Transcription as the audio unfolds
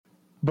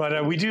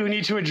But we do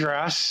need to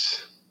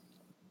address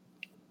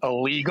a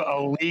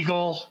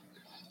legal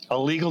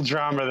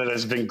drama that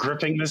has been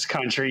gripping this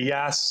country.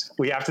 Yes,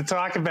 we have to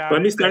talk about it.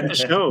 Let me start the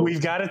show.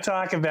 We've got to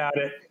talk about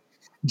it.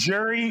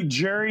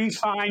 Jury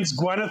finds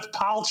Gwyneth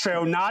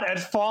Paltrow not at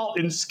fault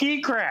in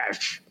ski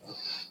crash.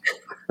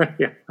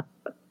 Yeah.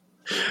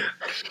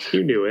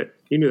 You knew it.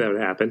 You knew that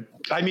would happen.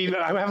 I mean,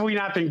 have we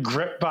not been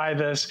gripped by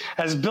this?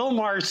 As Bill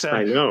Maher said,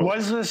 I know.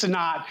 Was this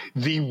not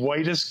the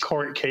whitest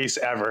court case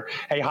ever?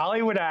 A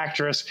Hollywood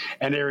actress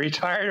and a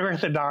retired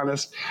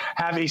orthodontist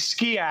have a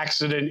ski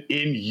accident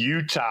in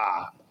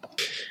Utah.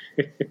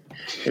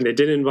 And it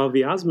didn't involve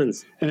the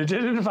Osmonds.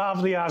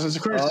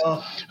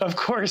 Of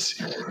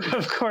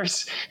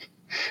course,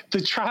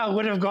 the trial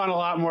would have gone a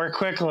lot more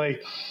quickly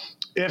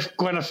if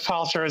Gwyneth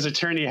Paltrow's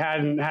attorney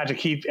hadn't had to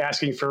keep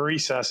asking for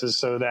recesses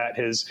so that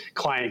his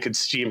client could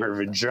steam her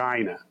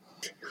vagina.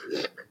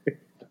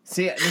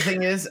 See, the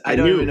thing is, I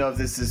don't even know if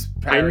this is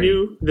parody. I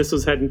knew this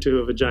was heading to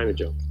a vagina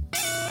joke.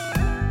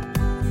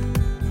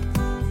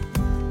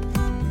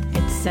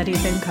 It's Seti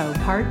Finko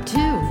Part 2,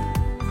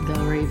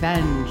 The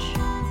Revenge.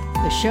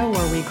 The show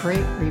where we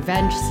create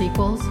revenge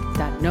sequels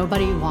that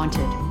nobody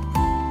wanted.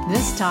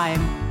 This time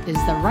is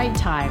the right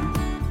time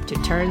to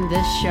turn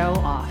this show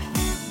off.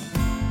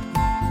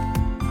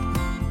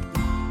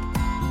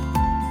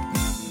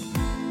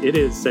 It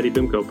is Seti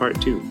Bimco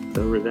Part 2,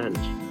 The Revenge,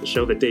 the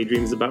show that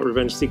daydreams about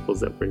revenge sequels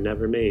that were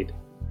never made. Do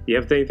you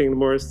have anything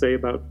more to say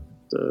about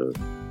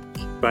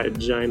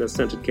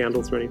vagina-scented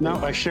candles or anything? No,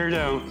 I sure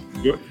don't.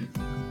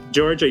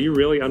 George, are you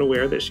really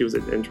unaware that she was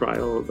in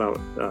trial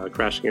about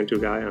crashing into a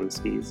guy on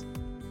skis?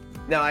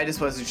 No, I just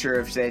wasn't sure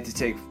if they had to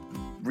take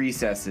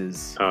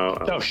recesses.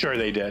 Oh, sure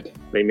they did.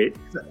 They made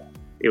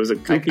it was a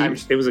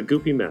goopy. It was a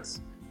goopy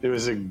mess. It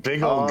was a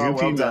big old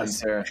goopy well done, mess.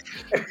 Sir.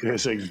 It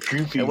was a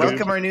goopy. And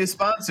welcome our new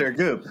sponsor,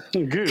 Goop.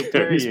 Goop.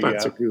 There you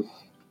go. Goop.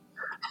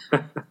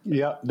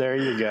 Yep, there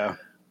you go.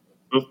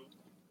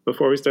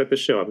 Before we start the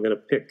show, I'm going to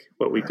pick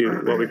what we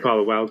call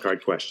a wild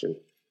card question,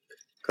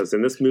 because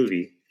in this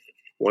movie,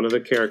 one of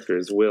the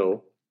characters we're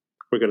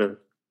going to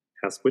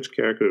ask which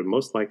character is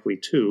most likely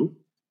to.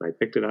 I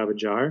picked it out of a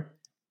jar,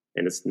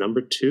 and it's number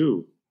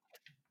 2,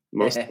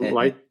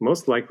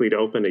 most likely to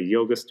open a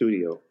yoga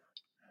studio.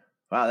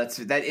 Wow,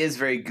 that is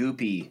very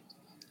goopy.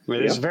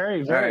 It is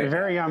very, very,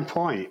 very on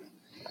point.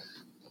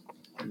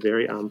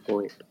 Very on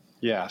point.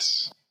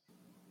 Yes.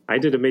 I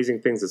did amazing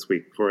things this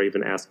week before I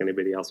even asked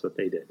anybody else what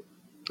they did.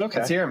 Okay.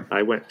 Let's hear 'em.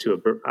 I went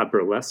to a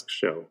burlesque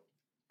show.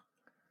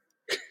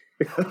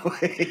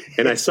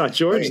 And I saw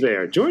George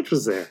there. George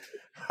was there.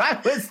 I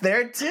was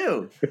there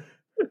too.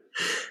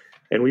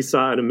 And we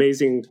saw an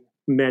amazing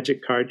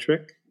magic card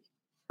trick.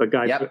 The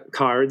guy put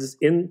cards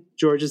in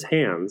George's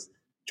hands.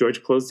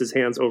 George closed his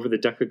hands over the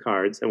deck of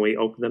cards, and when he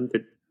opened them,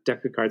 the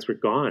deck of cards were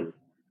gone.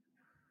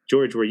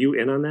 George, were you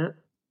in on that?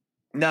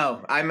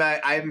 No,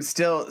 I'm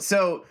still.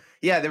 So,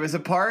 yeah, there was a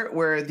part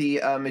where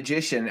the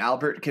magician,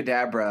 Albert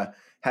Cadabra,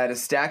 had a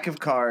stack of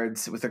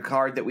cards with a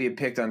card that we had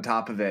picked on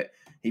top of it.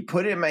 He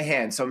put it in my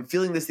hand, so I'm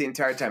feeling this the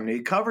entire time. And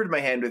he covered my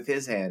hand with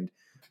his hand,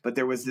 but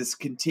there was this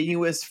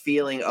continuous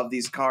feeling of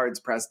these cards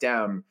pressed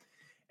down.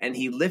 And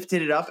he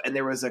lifted it up, and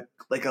there was a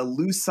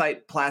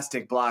lucite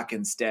plastic block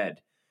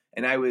instead.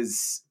 And I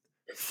was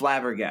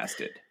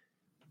flabbergasted.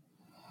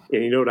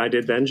 And you know what I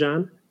did then,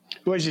 John?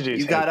 What did you do?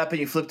 You got up and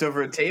you flipped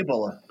over a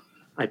table.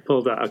 I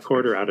pulled a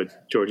quarter out of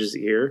George's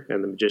ear,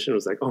 and the magician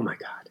was like, "Oh my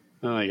god!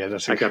 Oh my god,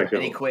 that's I gotta go."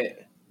 And he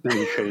quit.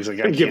 He's like,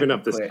 I'm giving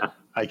up this.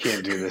 I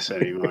can't do this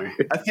anymore.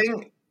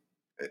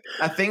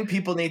 I think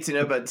people need to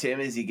know about Tim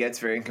is he gets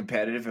very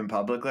competitive in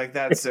public like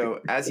that. So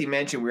as he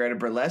mentioned, we were at a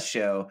burlesque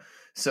show.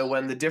 So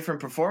when the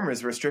different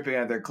performers were stripping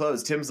out their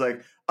clothes, Tim's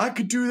like, "I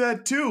could do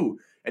that too."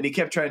 And he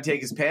kept trying to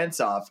take his pants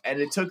off, and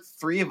it took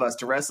 3 of us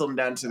to wrestle him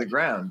down to the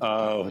ground.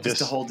 Just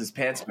to hold his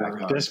pants back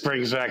on. This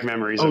brings back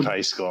memories of high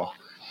school.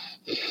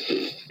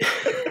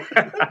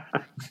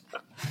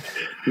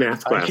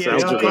 Math class.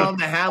 Don't call him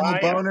the Hamel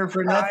boner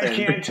for nothing. I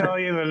can't tell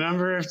you the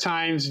number of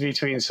times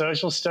between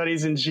social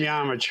studies and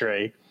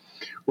geometry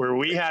where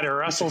we had to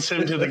wrestle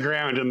him to the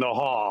ground in the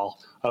hall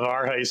of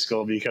our high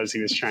school because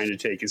he was trying to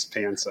take his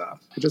pants off.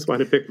 I just want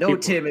to pick. No,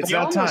 Tim, it's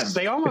not time.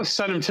 They almost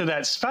sent him to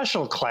that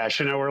special class,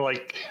 where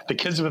like the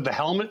kids with the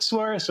helmets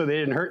were, so they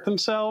didn't hurt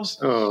themselves.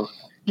 Oh.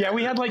 Yeah,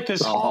 we had like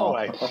this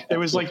hallway. It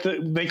was like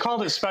they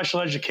called it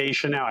special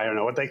education now. I don't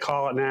know what they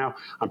call it now.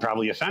 I'm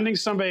probably offending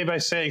somebody by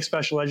saying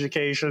special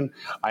education.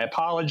 I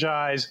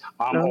apologize.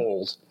 I'm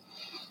old.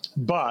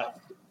 But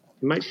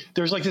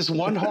there's like this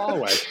one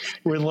hallway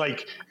where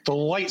like the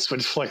lights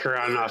would flicker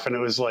on and off, and it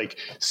was like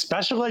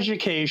special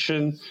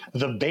education,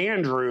 the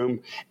band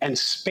room, and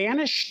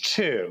Spanish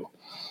 2.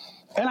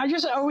 And I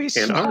just always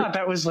thought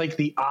that was like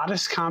the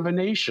oddest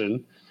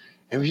combination.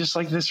 It was just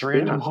like this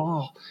random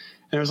hall.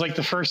 And it was like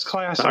the first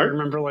class I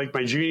remember, like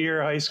my junior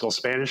year of high school,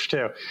 Spanish 2.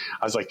 I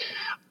was like,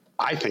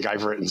 I think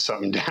I've written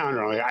something down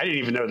wrong. I didn't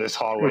even know this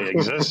hallway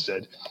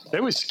existed.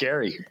 It was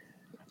scary.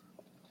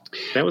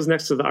 That was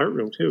next to the art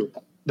room too.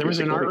 There was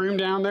an art room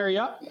down there.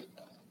 Yep.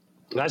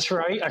 That's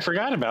right. I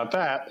forgot about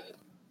that.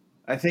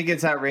 I think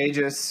it's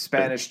outrageous.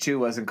 Spanish 2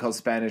 wasn't called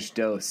Spanish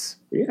Dos.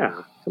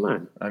 Yeah, come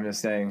on. I'm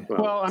just saying.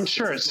 Well, I'm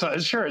sure it's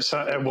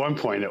at one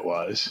point it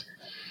was.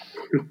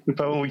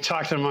 But when we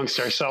talked amongst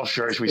ourselves,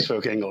 George, we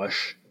spoke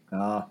English.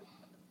 Oh.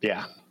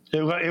 Yeah.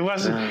 It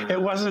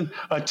wasn't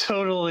a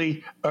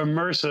totally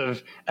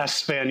immersive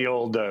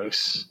Espanol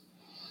dose.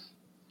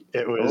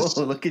 It was.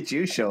 Oh, look at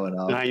you showing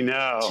off. I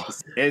know.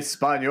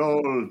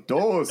 Espanol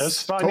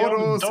dos.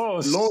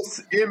 Todos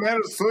los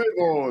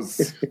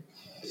inmersivos.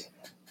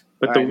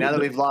 But all right, now that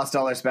we've lost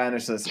all our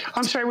Spanish listeners.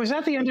 I'm sorry. Was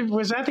that the end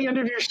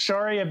of your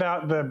story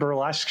about the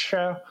burlesque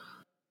show?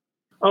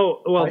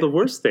 Oh well, the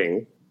worst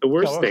thing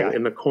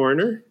in the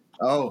corner.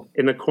 Oh,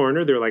 in the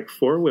corner, there were like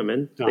 4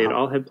 women. They had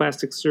all had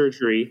plastic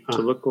surgery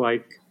to look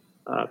like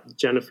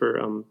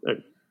Jennifer.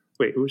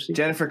 Wait, who was she?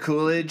 Jennifer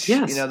Coolidge.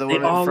 Yes, the they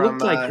woman all from,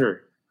 looked like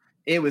her.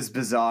 It was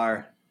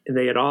bizarre. And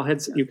they had all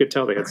had. You could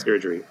tell they had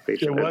surgery.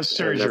 It was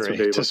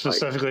surgery to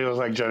specifically look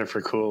like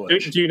Jennifer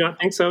Coolidge. Do you not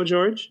think so,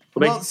 George?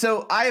 Well,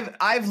 so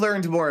I've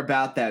learned more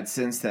about that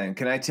since then.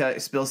 Can I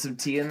spill some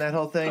tea in that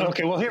whole thing?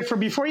 Okay. Well,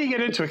 before you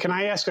get into it, can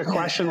I ask a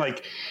question?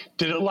 Like,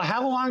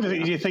 how long do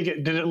you think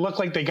did it look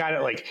like they got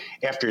it? Like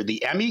after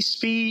the Emmy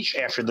speech,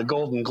 after the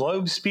Golden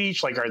Globe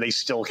speech? Like, are they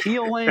still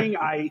healing?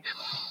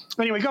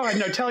 Anyway, go ahead.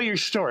 No, tell your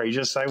story.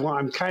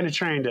 I'm kind of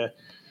trying to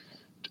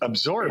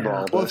absorb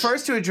all this. Well,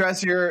 first to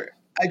address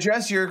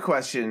your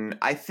question,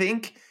 I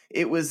think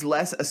it was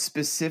less a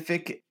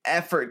specific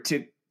effort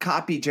to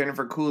copy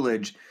Jennifer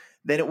Coolidge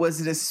than it was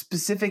a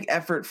specific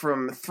effort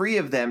from 3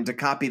 of them to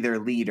copy their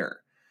leader.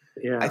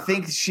 Yeah. I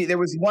think there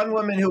was one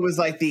woman who was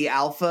like the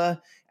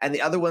alpha, and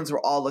the other ones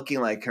were all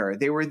looking like her.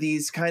 They were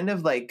these kind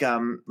of like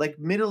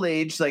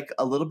middle-aged, like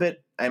a little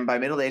bit, and by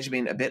middle-aged I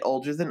mean a bit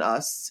older than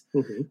us.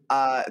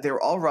 Mm-hmm. They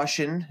were all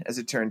Russian, as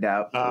it turned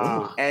out,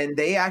 and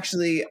they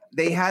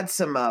had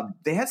some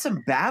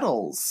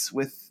battles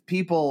with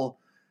people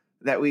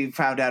that we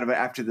found out about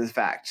after the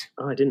fact.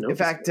 Oh, I didn't know. In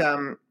fact,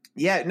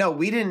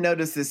 we didn't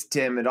notice this,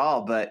 Tim, at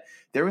all. But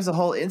there was a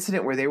whole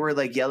incident where they were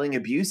like yelling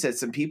abuse at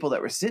some people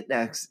that were seated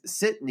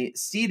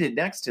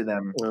next to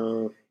them,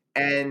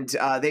 and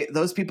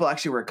those people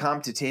actually were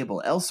comped to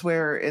table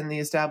elsewhere in the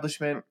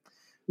establishment.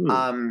 We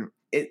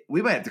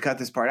might have to cut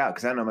this part out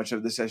because I don't know much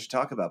of this I should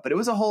talk about. But it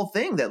was a whole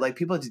thing that like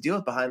people had to deal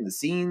with behind the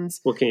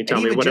scenes. Well, can you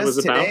tell me what it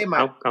was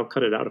about? I'll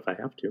cut it out if I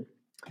have to.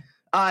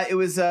 It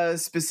was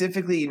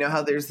specifically, you know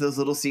how there's those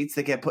little seats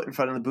that get put in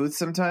front of the booth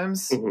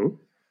sometimes? Mm-hmm.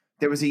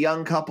 There was a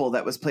young couple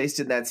that was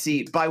placed in that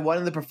seat by one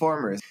of the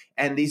performers,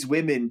 and these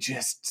women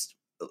just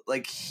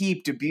like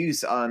heaped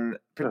abuse on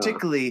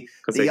particularly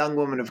the young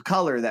woman of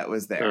color that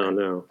was there. Oh,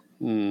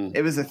 no.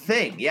 It was a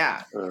thing,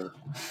 yeah.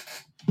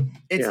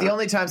 It's the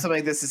only time something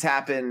like this has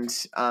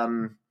happened,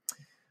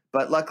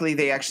 but luckily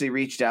they actually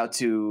reached out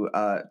to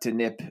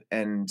Nip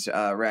and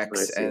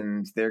Rex,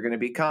 and they're going to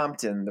be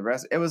comped, and the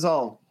rest –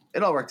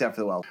 it all worked out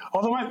for the well.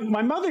 Although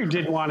my mother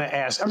did want to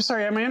ask – I'm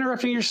sorry, am I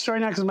interrupting your story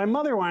now? Because my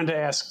mother wanted to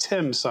ask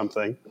Tim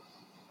something.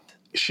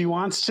 She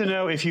wants to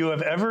know if you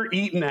have ever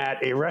eaten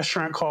at a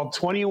restaurant called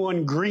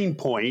 21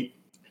 Greenpoint,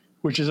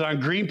 which is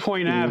on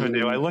Greenpoint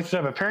Avenue. I looked it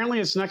up.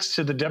 Apparently it's next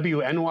to the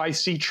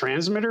WNYC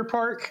Transmitter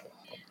Park.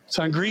 It's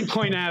on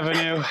Greenpoint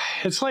Avenue.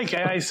 It's like –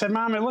 I said,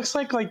 Mom, it looks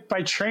like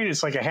by train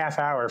it's like a half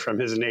hour from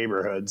his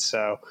neighborhood.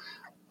 So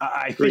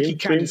I think he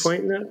kind of –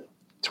 Greenpoint?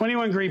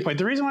 21 Greenpoint.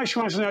 The reason why she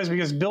wants to know is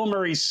because Bill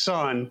Murray's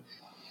son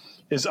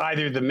is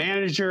either the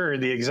manager or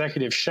the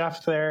executive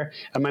chef there,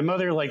 and my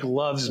mother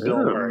loves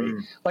Bill Murray.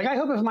 Like, I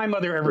hope if my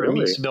mother ever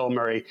meets Bill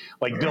Murray,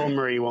 Bill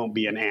Murray won't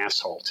be an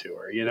asshole to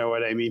her. You know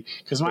what I mean?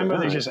 Because my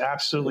mother just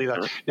absolutely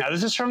loves. Now,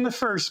 this is from the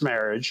first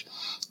marriage.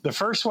 The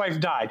first wife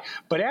died,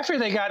 but after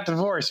they got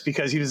divorced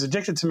because he was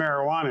addicted to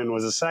marijuana and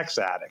was a sex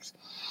addict.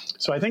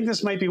 So I think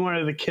this might be one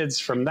of the kids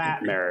from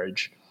that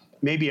marriage.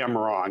 Maybe I'm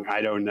wrong.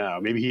 I don't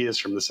know. Maybe he is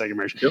from the second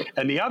marriage. Yep.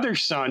 And the other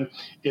son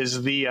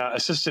is the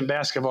assistant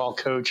basketball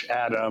coach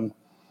at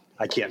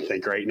I can't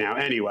think right now.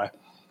 Anyway.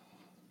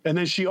 And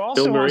then she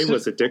also Bill Murray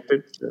was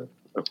addicted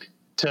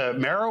to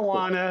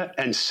marijuana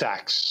and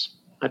sex.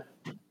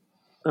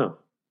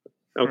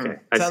 Okay.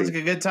 Sounds like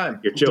a good time.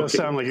 You're joking. Does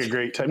sound like a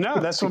great time. No,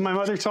 that's what my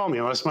mother told me.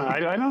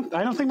 I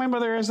don't think my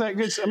mother has that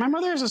good. My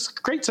mother has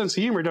a great sense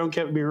of humor. Don't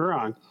get me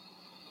wrong.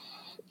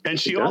 And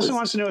she also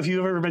wants to know if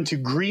you've ever been to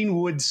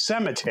Greenwood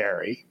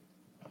Cemetery.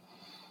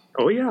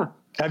 Oh, yeah.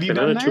 Have you been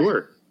done on a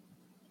tour?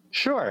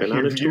 Sure.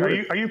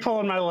 Are you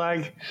pulling my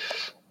leg?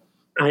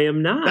 I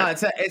am not.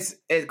 No, it's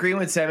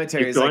Greenwood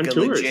Cemetery is like a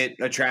legit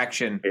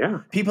attraction. Yeah.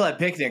 People have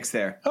picnics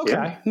there. Okay.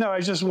 Yeah. No,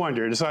 I just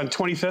wondered. It's on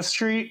 25th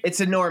Street.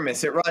 It's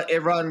enormous. It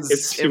runs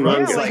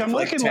like I'm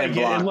looking 10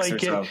 blocks or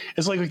so.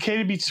 It's like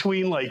located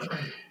between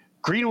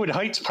Greenwood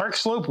Heights, Park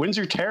Slope,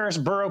 Windsor Terrace,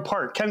 Borough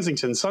Park,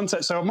 Kensington,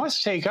 Sunset. So it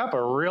must take up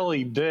a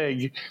really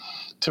big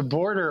to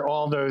border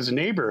all those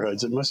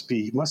neighborhoods. It must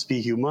be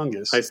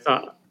humongous.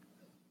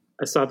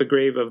 I saw the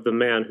grave of the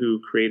man who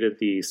created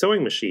the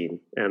sewing machine,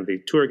 and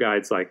the tour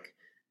guide's like,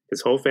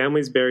 his whole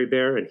family's buried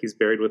there, and he's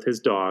buried with his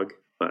dog,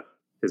 but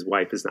his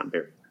wife is not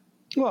buried.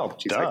 Well,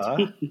 she's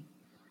duh.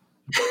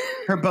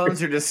 Her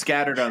bones are just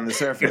scattered on the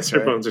surface. Yes,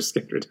 her bones are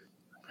scattered.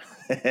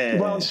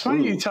 Well, it's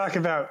funny you talk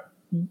about.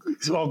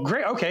 Well,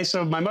 great. Okay,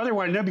 so my mother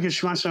wanted to know because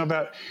she wants to know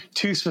about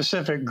two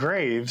specific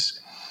graves.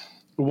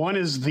 One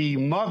is the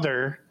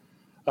mother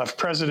of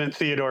President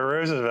Theodore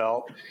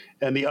Roosevelt,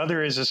 and the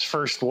other is his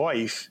first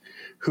wife,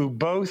 who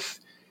both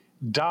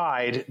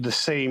died the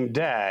same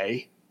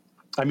day.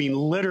 I mean,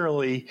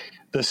 literally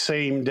the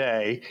same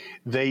day.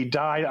 They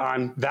died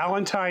on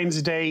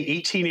Valentine's Day,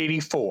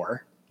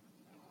 1884.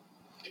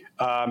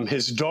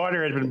 His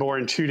daughter had been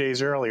born 2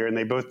 days earlier, and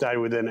they both died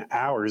within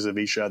hours of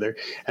each other.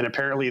 And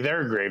apparently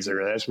their graves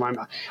are there. So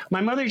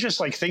my mother just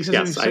like thinks of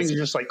these things and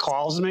just like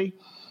calls me.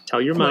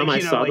 Tell your mom I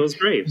saw those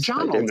graves.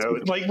 John will know.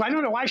 Like, I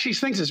don't know why she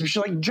thinks this, but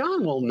she's like,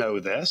 John will know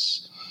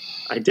this.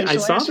 I did. I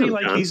saw them. Me,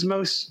 like, he's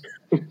most.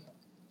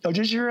 Oh,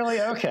 did you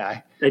really?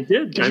 Okay. I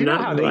did. Because you know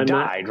how they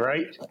died,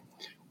 right?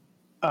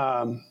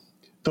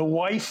 The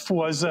wife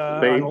was.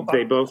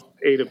 They both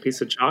ate a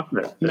piece of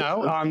chocolate.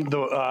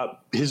 No,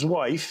 his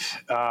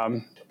wife,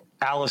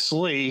 Alice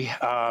Lee,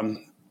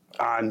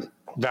 on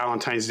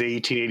Valentine's Day,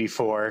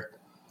 1884,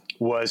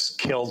 was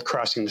killed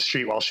crossing the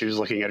street while she was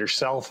looking at her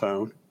cell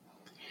phone.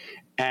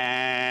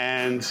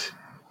 And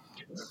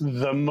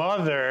the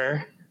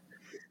mother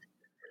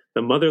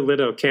lit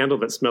a candle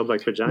that smelled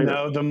like vagina.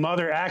 No, the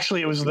mother,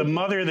 actually, it was the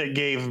mother that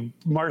gave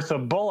Martha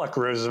Bullock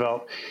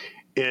Roosevelt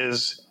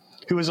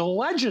who was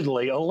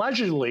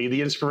allegedly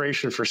the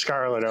inspiration for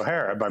Scarlett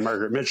O'Hara by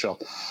Margaret Mitchell.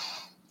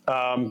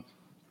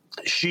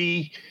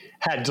 She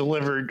had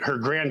delivered her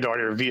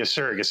granddaughter via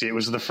surrogacy. It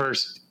was the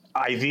first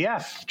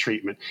IVF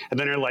treatment. And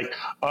then they're like,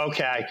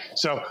 okay,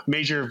 so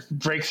major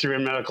breakthrough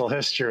in medical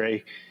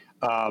history.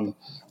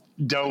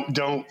 Don't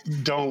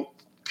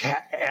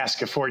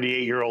ask a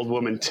 48-year-old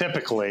woman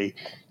typically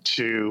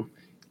to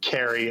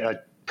carry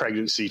a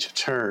pregnancy to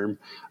term.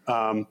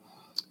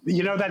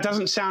 That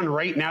doesn't sound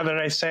right now that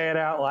I say it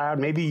out loud.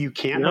 Maybe you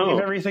can't believe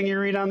everything you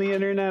read on the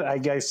internet. I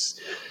guess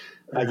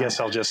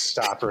I'll just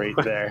stop right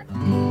there.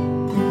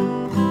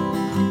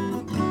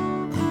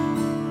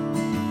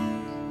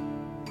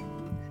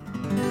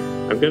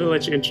 I'm going to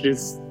let you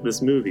introduce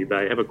this movie, but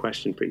I have a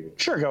question for you.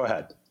 Sure, go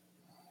ahead.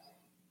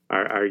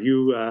 Are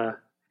you? I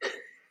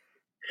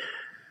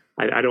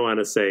don't want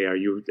to say. Are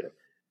you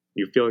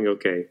feeling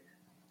okay?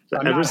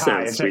 I'm not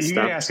high. You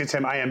can ask it,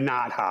 Tim. I am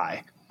not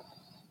high.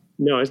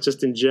 No, it's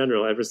just in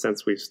general. Ever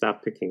since we've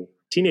stopped picking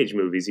teenage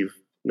movies,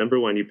 number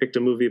one, you picked a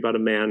movie about a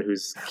man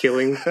who's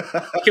killing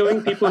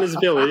people in his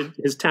village,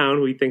 his town,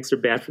 who he thinks are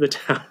bad for the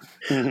town.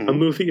 Mm-hmm. A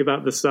movie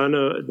about the son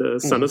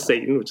of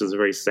Satan, which is a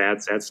very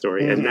sad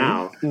story, and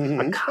now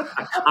a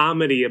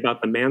comedy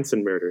about the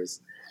Manson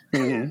murders.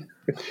 Mm-hmm.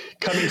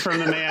 Coming from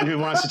the man who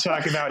wants to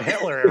talk about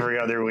Hitler every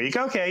other week.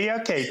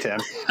 Okay, Tim.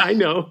 I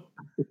know.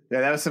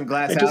 Yeah, that was some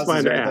glass houses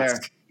right there.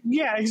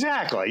 Yeah,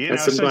 exactly. Tim,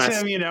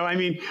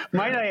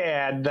 might I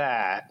add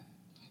that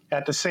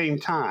at the same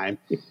time,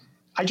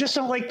 I just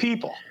don't like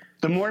people.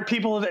 The more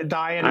people that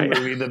die in a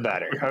movie, the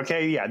better.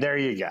 Okay, yeah, there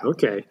you go.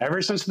 Okay.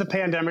 Ever since the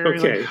pandemic,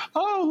 like,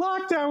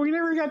 lockdown, we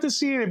never got to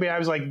see anybody. I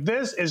was like,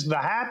 this is the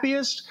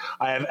happiest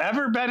I have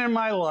ever been in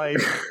my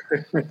life.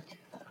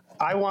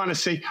 I want to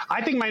see.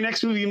 I think my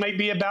next movie might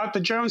be about the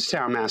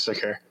Jonestown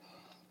Massacre.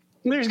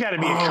 There's got to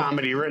be a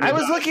comedy written. I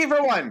was looking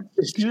for one.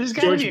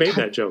 George made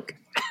that joke.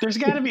 There's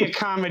got to be a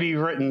comedy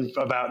written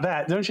about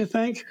that, don't you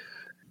think?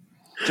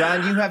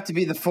 John, you have to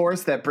be the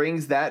force that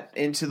brings that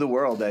into the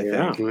world, I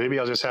think. Maybe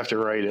I'll just have to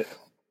write it.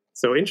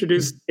 So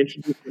introduce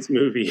this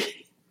movie.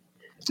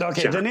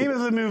 Okay, John. The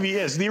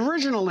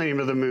original name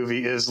of the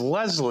movie is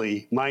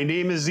Leslie, My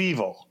Name is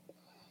Evil.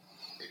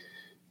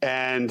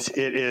 And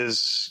it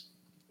is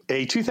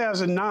a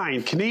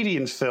 2009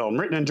 Canadian film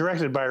written and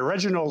directed by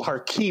Reginald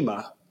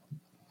Harkema.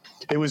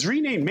 It was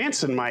renamed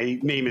Manson, My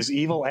Name is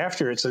Evil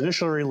after its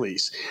initial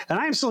release. And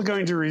I'm still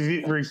going to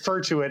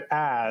refer to it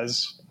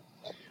as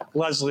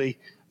Leslie,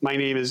 My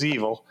Name is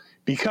Evil,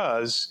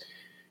 because,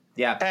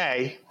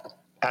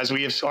 as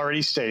we have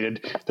already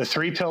stated, the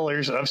three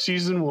pillars of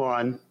season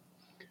 1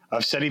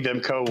 of SETI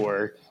Vimco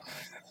were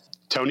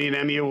Tony and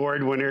Emmy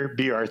Award winner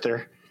B.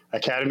 Arthur,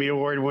 Academy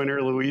Award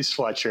winner Louise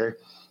Fletcher,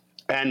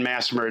 and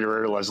mass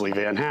murderer Leslie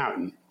Van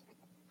Houten.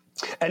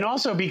 And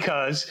also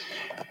because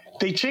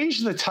they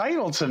changed the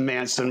title to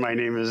Manson, My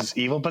Name is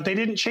Evil, but they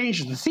didn't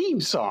change the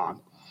theme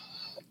song.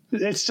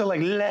 It's still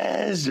like,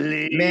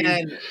 Leslie.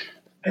 Man.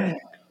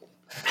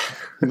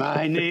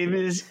 My name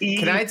is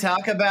Evil. Can I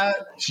talk about?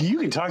 You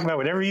can talk about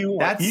whatever you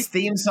want.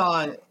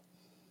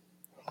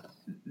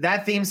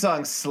 That theme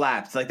song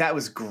slapped. Like, that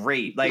was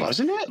great. Like,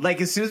 wasn't it?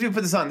 Like, as soon as we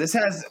put this on,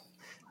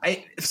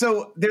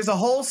 so there's a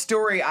whole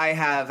story I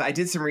have. I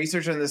did some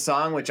research on this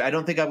song, which I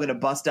don't think I'm going to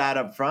bust out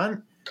up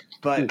front,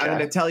 but I'm going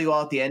to tell you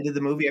all at the end of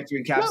the movie after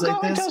we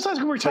encapsulate this. Tell us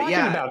what we're talking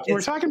about.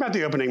 We're talking about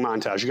the opening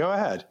montage. Go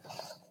ahead.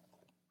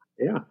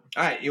 Yeah. All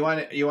right. You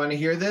want to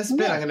hear this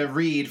bit? I'm going to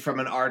read from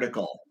an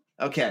article.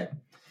 Okay.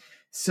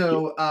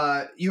 So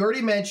you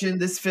already mentioned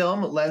this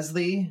film,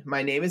 Leslie,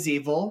 My Name is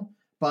Evil,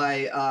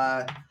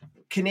 by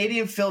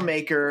Canadian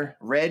filmmaker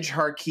Reg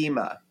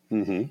Harkema.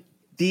 Mm-hmm.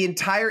 The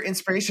entire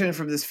inspiration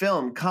from this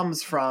film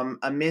comes from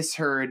a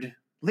misheard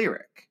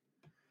lyric.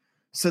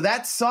 So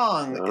that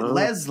song,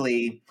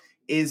 Leslie,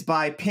 is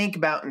by Pink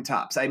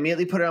Mountaintops. I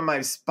immediately put it on my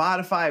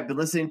Spotify. I've been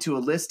listening to a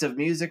list of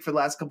music for the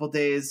last couple of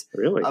days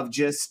of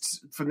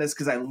just from this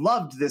because I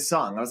loved this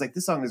song. I was like,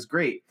 this song is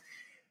great.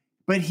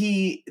 But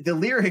the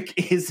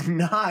lyric is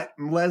not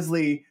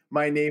Leslie,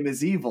 my name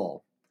is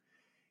evil.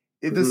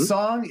 The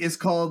song is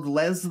called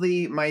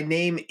Leslie, my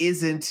name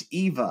isn't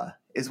Eva,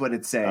 is what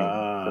it's saying.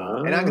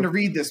 And I'm going to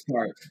read this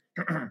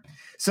part.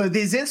 So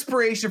there's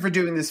inspiration for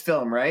doing this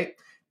film, right?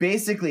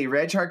 Basically,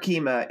 Reg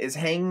Harkema is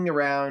hanging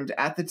around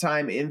at the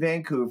time in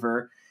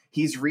Vancouver.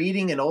 He's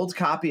reading an old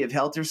copy of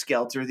Helter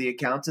Skelter, the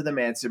account of the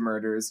Manson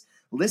murders,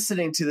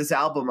 listening to this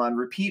album on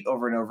repeat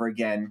over and over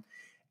again.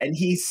 And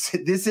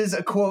this is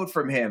a quote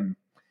from him.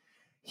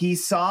 He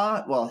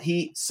saw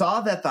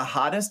that the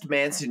hottest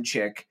Manson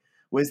chick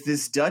was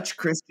this Dutch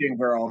Christian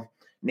girl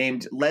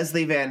named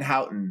Leslie Van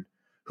Houten,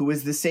 who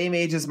was the same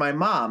age as my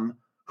mom,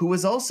 who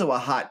was also a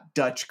hot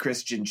Dutch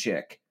Christian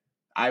chick.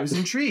 I was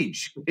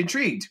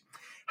intrigued.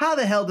 How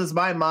the hell does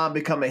my mom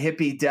become a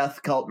hippie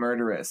death cult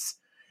murderess?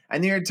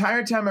 And the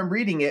entire time I'm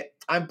reading it,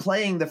 I'm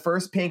playing the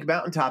first Pink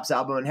Mountaintops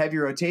album in heavy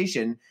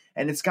rotation,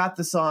 and it's got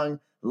the song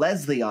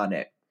Leslie on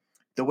it.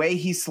 The way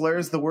he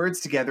slurs the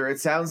words together,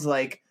 it sounds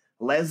like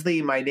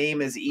Leslie, my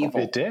name is evil.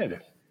 It did.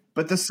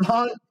 But the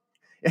song,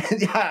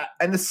 yeah,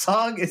 and the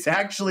song is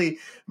actually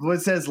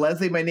what says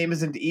Leslie, my name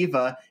isn't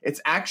Eva.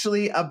 It's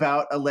actually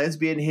about a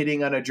lesbian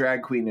hitting on a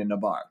drag queen in a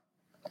bar.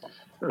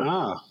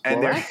 Oh,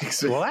 and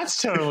that's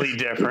totally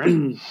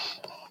different.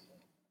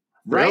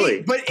 Right?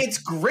 Really? But it's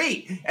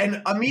great.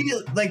 And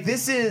immediately, like,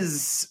 this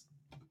is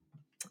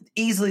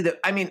easily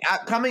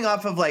coming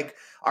off of like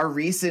our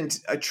recent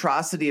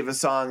atrocity of a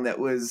song that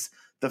was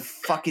the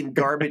fucking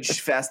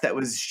garbage fest that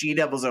was She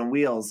Devils on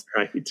Wheels.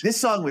 Right. This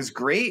song was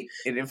great.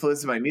 It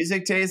influenced my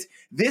music taste.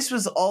 This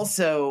is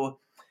going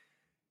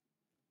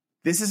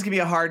to be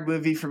a hard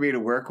movie for me to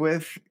work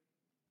with.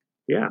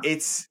 Yeah.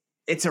 It's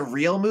a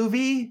real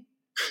movie.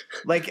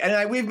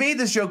 We've made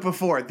this joke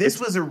before. This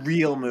was a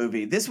real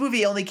movie. This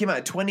movie only came out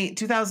in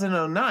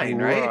 2009,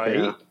 right?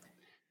 Yeah.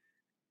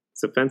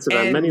 It's offensive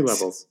on many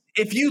levels.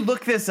 If you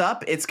look this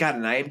up, it's got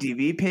an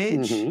IMDb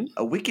page,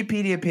 a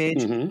Wikipedia page.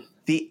 Mm-hmm.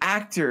 The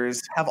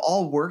actors have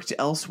all worked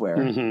elsewhere.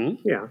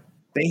 Mm-hmm. Yeah.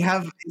 They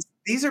have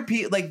 – these are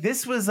people – like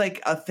this was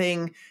like a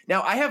thing.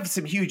 Now, I have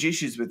some huge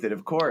issues with it,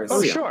 of course.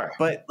 Oh, sure.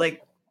 But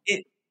like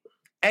it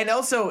 – and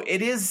also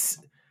it is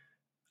 –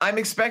 I'm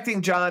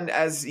expecting, John,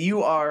 as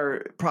you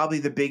are probably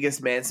the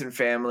biggest Manson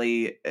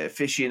family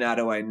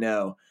aficionado I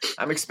know,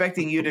 I'm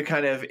expecting you to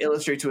kind of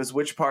illustrate to us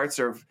which parts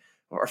are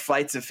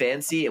flights of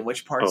fancy and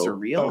which parts are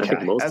real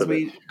as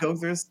we go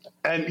through this.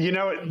 And, you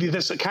know,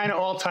 this kind of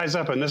all ties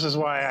up, and this is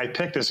why I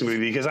picked this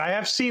movie, because I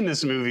have seen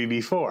this movie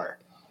before.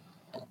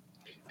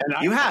 And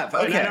you have?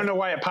 Okay. I don't know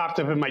why it popped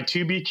up in my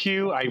Tubi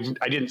queue. I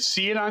didn't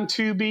see it on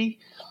Tubi.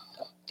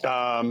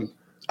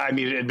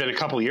 It had been a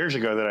couple of years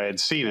ago that I had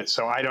seen it,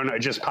 so I don't know. It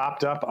just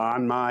popped up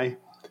on the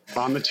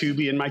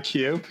Tubi in my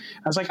queue.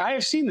 I was like, I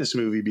have seen this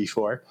movie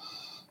before.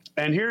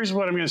 And here's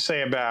what I'm going to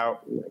say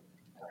about.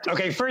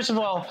 Okay, first of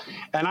all,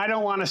 and I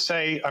don't want to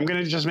say, I'm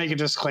going to just make a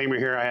disclaimer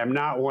here. I am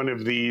not one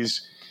of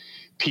these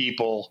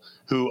people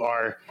who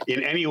are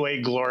in any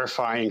way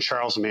glorifying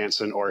Charles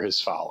Manson or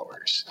his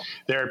followers.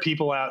 There are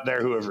people out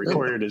there who have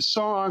recorded his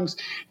songs.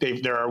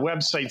 There are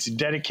websites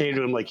dedicated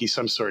to him like he's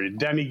some sort of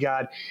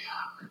demigod.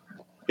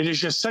 It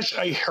is just such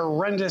a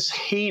horrendous,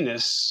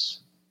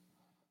 heinous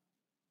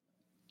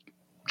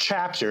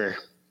chapter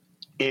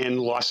in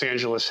Los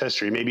Angeles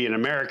history, maybe in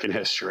American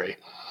history.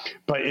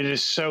 But it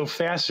is so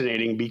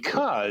fascinating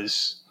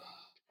because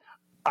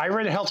I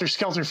read Helter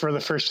Skelter for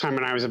the first time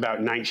when I was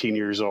about 19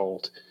 years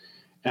old.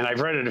 And I've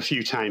read it a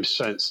few times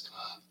since.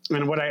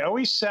 And what I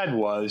always said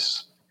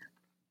was,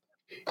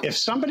 if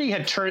somebody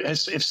had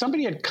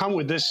come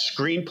with this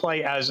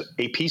screenplay as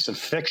a piece of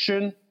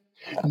fiction,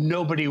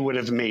 nobody would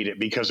have made it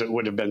because it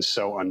would have been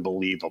so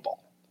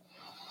unbelievable.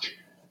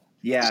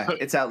 Yeah, so,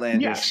 it's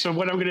outlandish. Yeah, so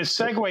what I'm going to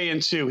segue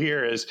into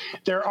here is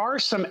there are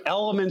some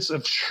elements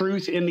of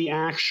truth in the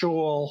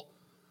actual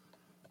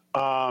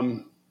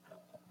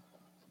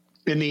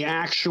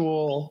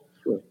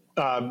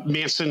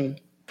Manson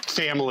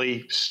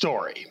family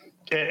story.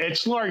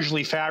 It's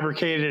largely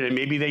fabricated, and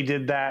maybe they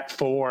did that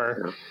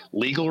for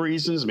legal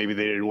reasons. Maybe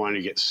they didn't want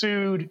to get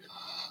sued.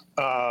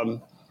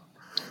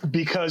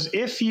 Because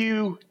if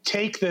you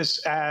take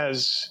this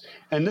as,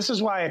 and this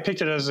is why I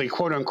picked it as a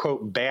quote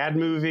unquote bad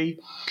movie,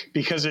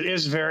 because it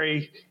is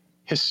very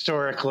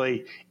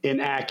historically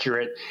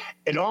inaccurate.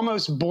 It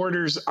almost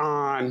borders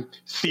on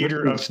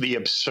theater of the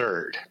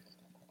absurd.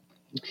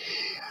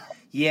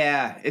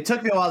 Yeah, it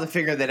took me a while to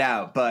figure that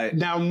out, but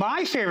now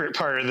my favorite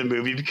part of the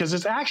movie, because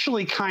it's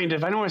actually kind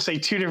of, I don't want to say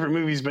two different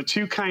movies, but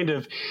two kind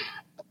of,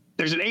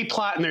 there's an A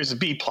plot and there's a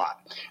B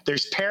plot.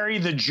 There's Perry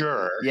the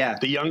juror,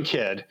 the young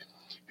kid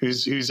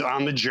who's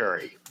on the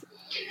jury,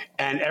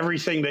 and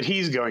everything that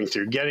he's going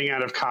through, getting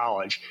out of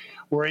college,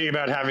 worrying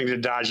about having to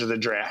dodge the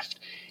draft.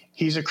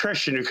 He's a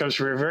Christian who comes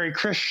from a very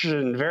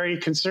Christian, very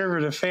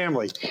conservative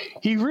family.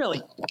 He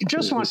really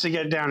just wants to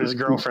get down his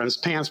girlfriend's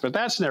pants, but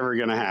that's never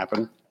going to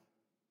happen.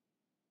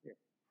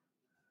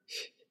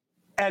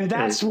 And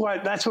that's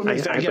what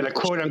makes it, again, a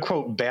quote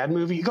unquote bad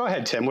movie. Go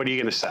ahead, Tim. What are you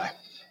going to say? I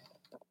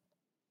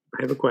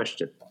have a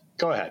question.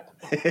 Go ahead.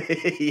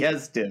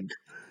 Yes, Tim.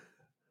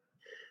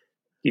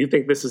 Do you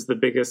think this is the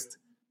biggest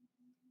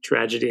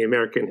tragedy in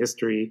American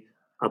history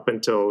up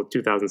until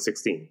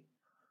 2016?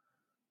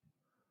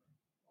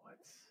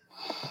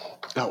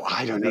 Oh,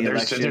 I don't know.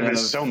 There's been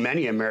so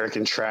many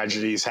American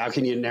tragedies. How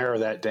can you narrow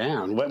that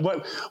down?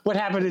 What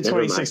happened in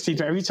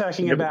 2016? Are you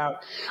talking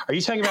about when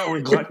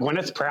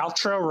Gwyneth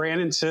Paltrow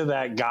ran into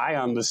that guy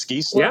on the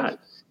ski slope? Yeah,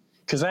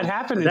 because that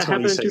happened in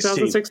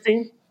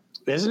 2016.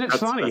 Isn't it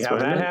funny how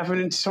that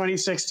happened in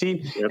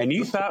 2016? Yep. And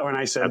you thought when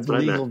I said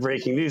legal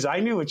breaking news, I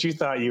knew what you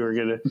thought you were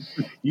going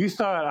to. You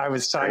thought I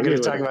was going to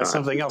talk about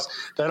something else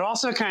that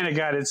also kind of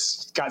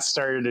got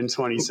started in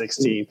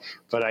 2016.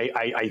 But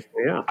I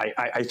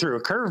threw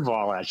a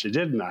curveball at you,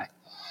 didn't I?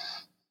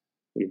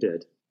 You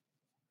did.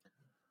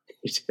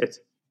 You did.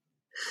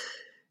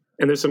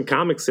 And there's some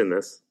comics in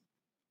this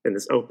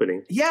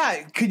opening.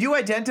 Yeah, could you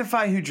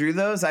identify who drew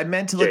those? I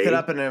meant to look it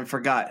up and I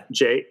forgot.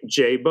 J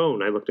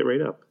Bone. I looked it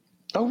right up.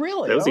 Oh,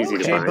 really? That was easy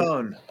to find.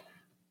 J-Bone.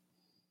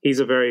 He's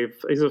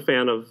a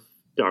fan of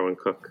Darwin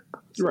Cook.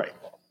 Right.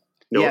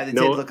 No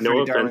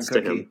offense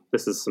to him.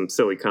 This is some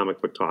silly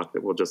comic book talk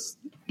that we'll just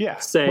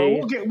say.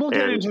 Well, we'll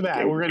get into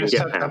that. We're going to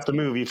set up the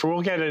movie.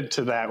 We'll get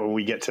into that when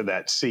we get to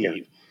that scene.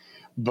 Yeah.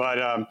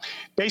 But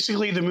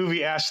basically, the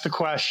movie asks the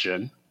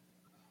question,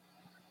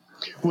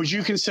 would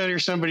you consider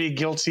somebody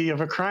guilty of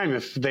a crime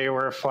if they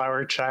were a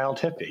flower child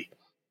hippie?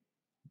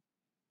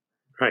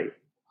 Right.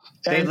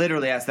 They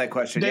literally asked that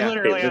question. They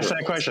literally asked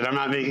that question. I'm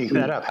not making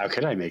that up. How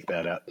could I make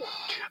that up?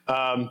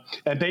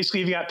 And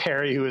basically, you've got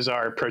Perry, who is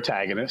our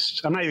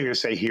protagonist. I'm not even going to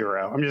say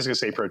hero. I'm just going to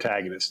say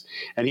protagonist.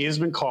 And he has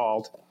been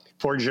called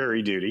for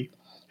jury duty.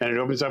 And it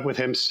opens up with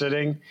him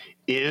sitting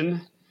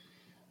in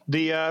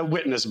the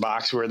witness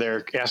box where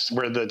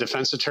where the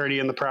defense attorney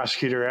and the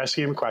prosecutor are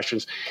asking him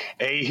questions.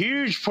 A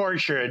huge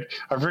portrait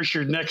of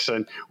Richard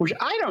Nixon, which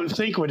I don't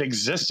think would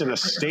exist in a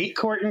state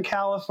court in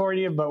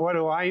California, but what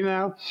do I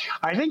know?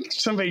 I think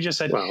somebody just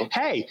said,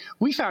 "Hey,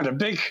 we found a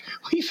big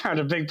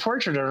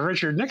portrait of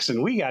Richard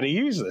Nixon. We got to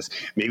use this."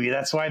 Maybe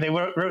that's why they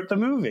wrote the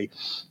movie.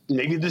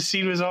 Maybe the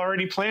scene was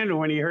already planned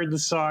when he heard the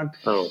song.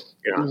 Oh,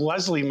 yeah.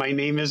 Leslie, my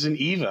name isn't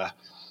Eva.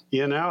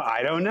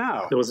 I don't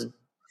know. There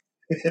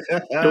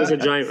was a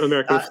giant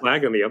American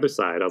flag on the other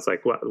side. I was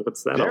like,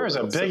 what's that? There was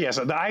a big yes.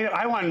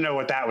 I want to know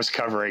what that was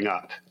covering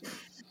up.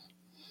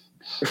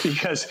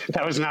 Because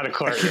that was not a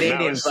court. A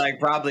Canadian flag,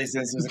 probably,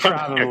 since it was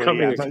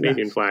a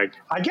Canadian flag.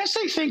 I guess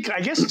do they think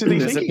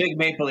there's a big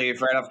maple leaf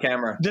right off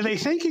camera. Do they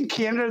think in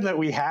Canada that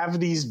we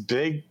have these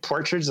big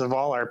portraits of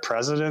all our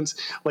presidents?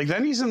 Like,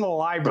 then he's in the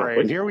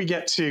library, and here we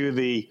get to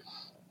the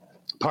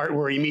part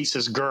where he meets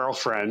his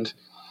girlfriend,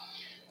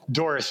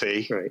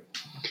 Dorothy. Right.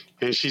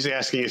 And she's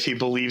asking if he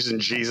believes in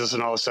Jesus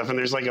and all this stuff. And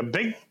there's like a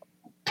big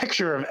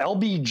picture of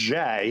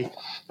LBJ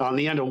on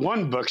the end of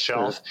one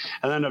bookshelf,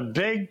 and then a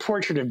big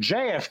portrait of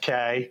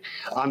JFK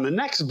on the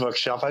next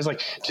bookshelf. I was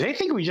like, do they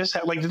think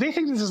do they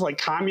think this is like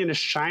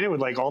communist China with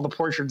like all the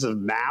portraits of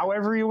Mao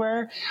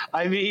everywhere?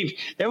 I mean,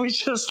 it was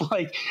just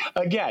like,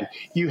 again,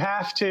 you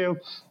have to,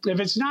 if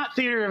it's not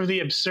theater of the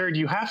absurd,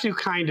 you have to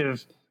kind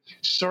of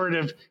sort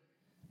of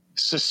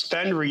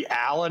suspend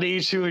reality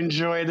to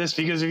enjoy this,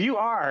 because if you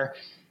are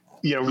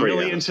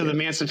really into the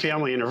Manson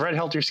family and have read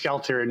Helter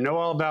Skelter and know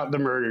all about the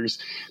murders,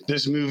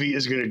 this movie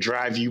is going to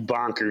drive you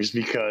bonkers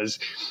because,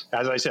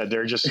 as I said,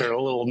 there are just sort of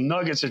little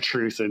nuggets of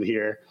truth in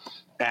here,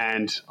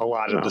 and a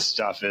lot of the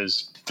stuff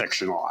is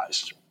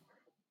fictionalized.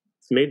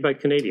 It's made by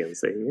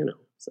Canadians,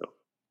 so.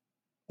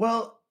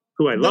 Well,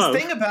 who I love. The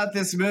thing about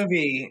this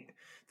movie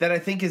that I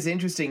think is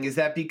interesting is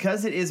that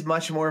because it is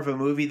much more of a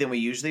movie than we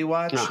usually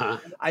watch,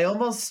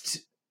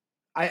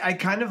 I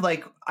kind of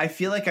I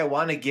feel like I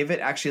want to give it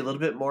actually a little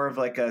bit more of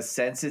like a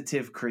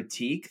sensitive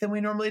critique than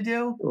we normally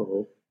do.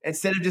 Uh-huh.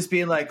 Instead of just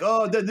being like,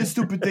 oh, this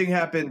stupid thing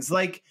happens.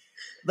 Like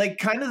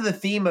kind of the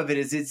theme of it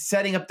is it's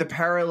setting up the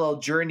parallel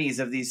journeys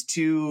of these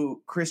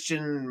two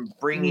Christian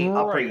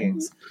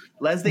upbringings.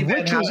 Leslie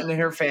Van Houten and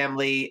her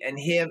family, and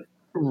him.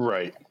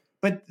 Right.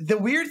 But the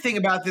weird thing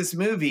about this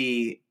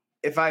movie,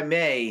 if I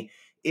may,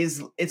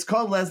 is it's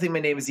called Leslie,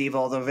 My Name is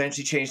Evil, although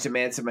eventually changed to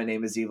Manson, My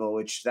Name is Evil,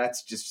 which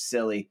that's just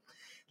silly.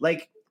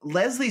 Like,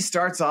 Leslie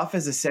starts off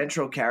as a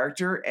central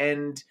character,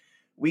 and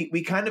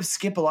we kind of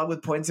skip along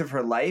with points of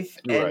her life.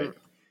 And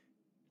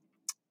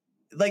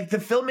like, the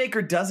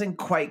filmmaker doesn't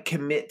quite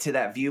commit to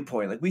that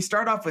viewpoint. Like, we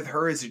start off with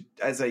her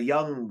as a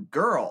young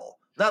girl,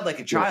 not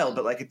like a child,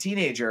 but like a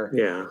teenager.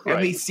 Yeah.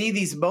 And we see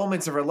these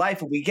moments of her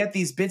life, and we get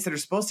these bits that are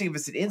supposed to give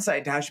us an insight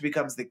into how she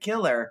becomes the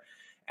killer.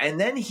 And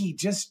then he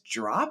just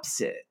drops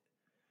it.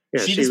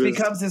 Yeah, she just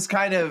becomes this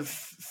kind of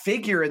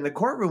figure in the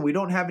courtroom we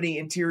don't have any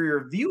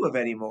interior view of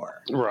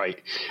anymore.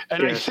 Right.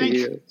 And I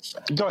think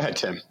 – go ahead,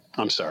 Tim.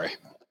 I'm sorry.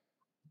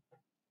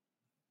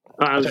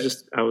 I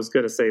was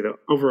going to say that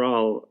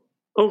overall,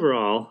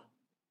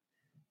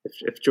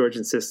 if George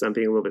insists on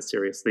being a little bit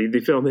serious,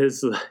 the film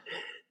is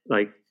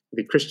like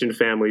the Christian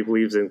family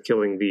believes in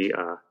killing the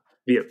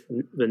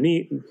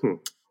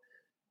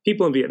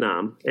people in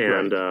Vietnam,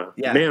 and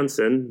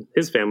Manson,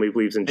 his family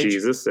believes in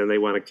Jesus, and they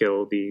want to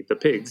kill the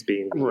pigs,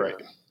 being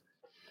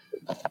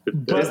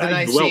There's a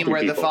nice scene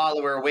where people. the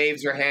follower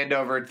waves her hand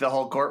over to the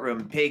whole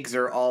courtroom. Pigs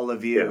are all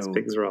of you. Yes,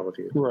 pigs are all of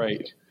you.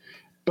 Right.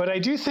 But I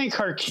do think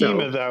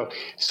Harkema, though,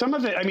 some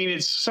of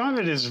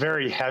it is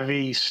very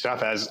heavy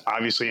stuff, as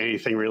obviously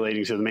anything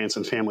relating to the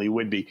Manson family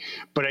would be.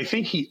 But I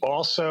think he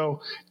also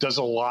does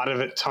a lot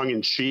of it tongue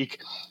in cheek,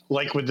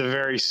 like with the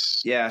very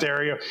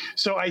stereo.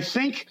 So I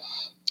think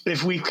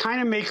if we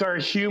kind of make our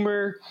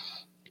humor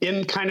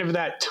in kind of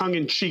that tongue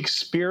in cheek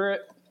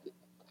spirit,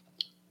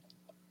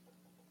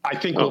 I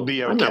think we'll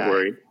be okay. I'm not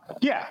worried.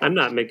 Yeah. I'm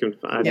not making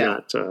fun.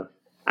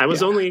 I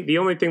was the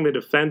only thing that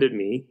offended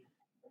me.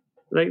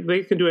 Like,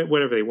 they can do it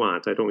whatever they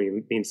want. I don't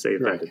mean to say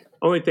offended. Right.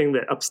 Only thing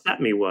that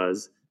upset me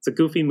was it's a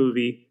goofy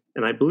movie,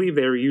 and I believe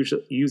they were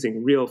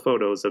using real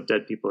photos of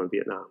dead people in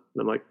Vietnam.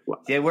 And I'm like,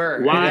 what? They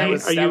were. Why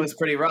that was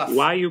pretty rough.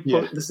 Why you?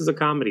 This is a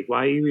comedy.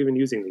 Why are you even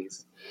using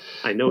these?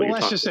 I know. Well,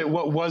 let's just say,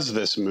 what was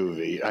this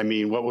movie? I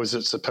mean, what was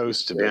it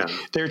supposed to be? Yeah.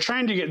 They were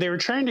trying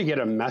to get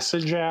a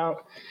message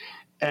out.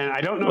 And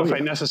I don't know if I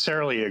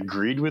necessarily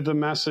agreed with the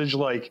message.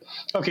 Like,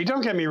 okay,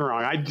 don't get me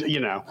wrong.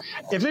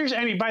 If there's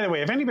by the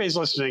way, if anybody's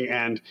listening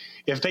and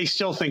if they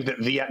still think that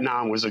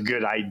Vietnam was a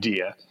good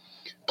idea,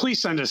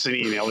 please send us an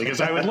email,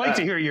 because I would like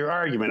to hear your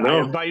argument.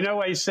 I by no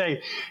way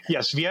say,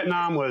 yes,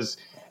 Vietnam was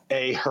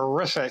a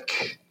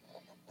horrific.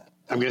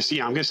 I'm going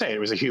to say it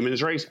was a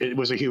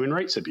human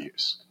rights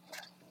abuse.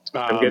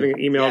 I'm getting an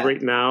email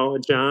right now,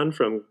 John,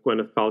 from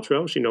Gwyneth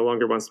Paltrow. She no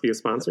longer wants to be a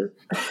sponsor.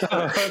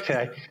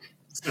 Okay.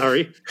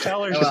 Sorry.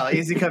 Tell her. Well,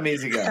 easy come,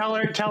 easy go.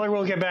 Tell her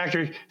we'll get back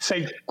to her.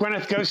 Say,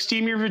 Gwyneth, go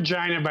steam your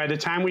vagina. By the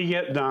time we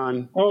get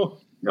done, oh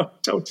no,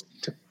 don't.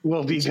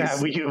 We'll be back.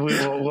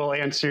 We'll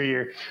answer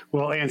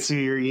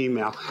your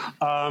email.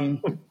 But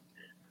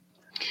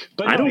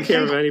I don't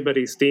care if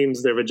anybody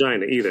steams their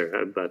vagina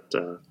either. But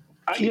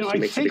I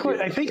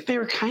think they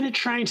were kind of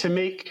trying to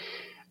make.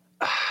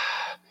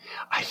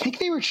 I think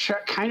they were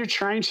kind of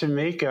trying to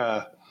make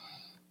a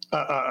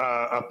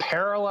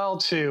parallel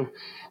to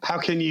how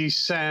can you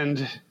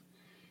send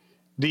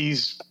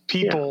these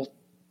people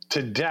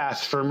to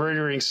death for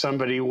murdering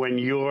somebody when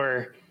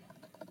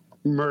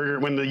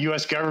when the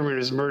U.S. government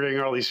is murdering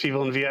all these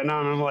people in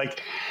Vietnam. I'm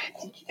like,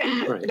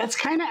 that's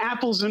kind of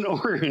apples and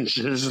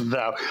oranges,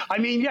 though. I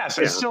mean, yes,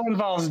 it still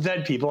involves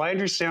dead people. I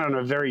understand on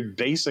a very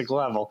basic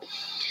level,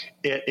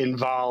 it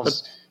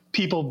involves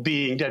people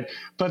being dead.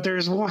 But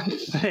there's one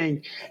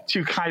thing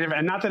to kind of,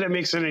 and not that it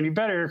makes it any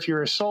better, if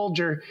you're a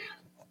soldier,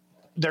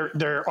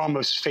 they're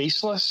almost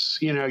faceless.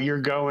 You're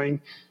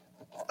going.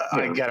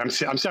 Again,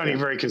 I'm sounding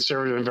very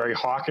conservative and very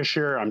hawkish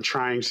here. I'm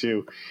trying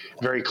to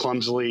very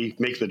clumsily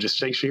make the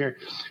distinction here.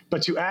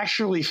 But to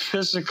actually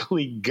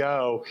physically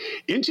go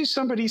into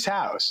somebody's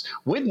house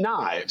with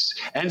knives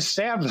and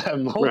stab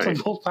them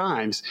multiple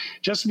times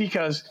just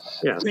because,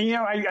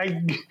 I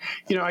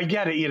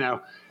get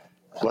it.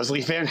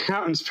 Leslie Van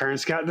Houten's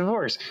parents got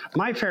divorced.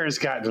 My parents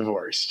got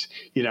divorced.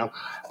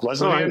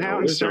 Leslie Van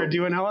Houten started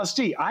doing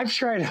LSD. I've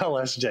tried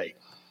LSD.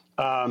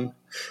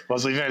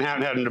 Leslie Van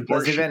Houten had an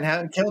abortion. Leslie Van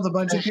Houten killed a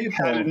bunch of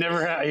people.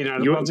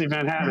 Leslie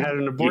Van Houten had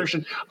an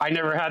abortion. I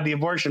never had the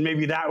abortion.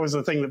 Maybe that was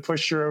the thing that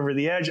pushed her over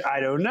the edge.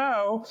 I don't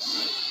know.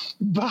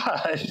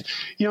 But,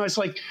 it's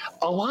like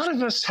a lot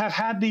of us have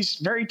had these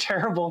very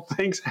terrible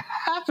things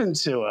happen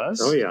to us.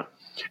 Oh, yeah.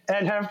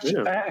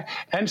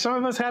 And some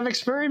of us have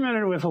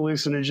experimented with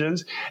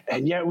hallucinogens,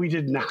 and yet we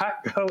did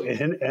not go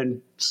in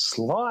and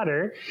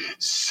slaughter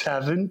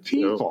 7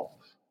 people.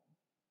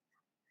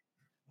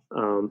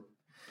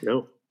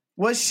 No.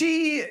 Was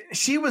she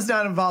was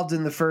not involved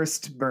in the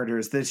first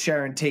murders, the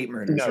Sharon Tate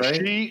murders, right?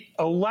 She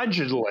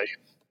allegedly,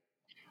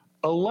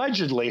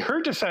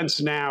 her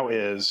defense now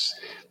is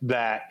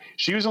that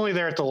she was only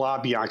there at the La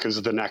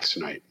Biancas the next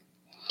night.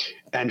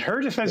 And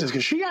her defense is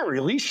because she got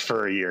released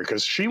for a year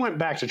because she went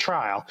back to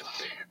trial.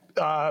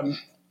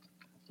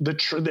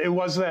 It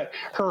was that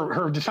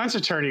her defense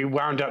attorney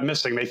wound up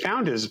missing. They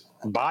found his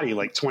body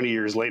like 20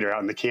 years later out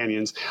in the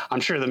canyons.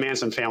 I'm sure the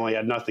Manson family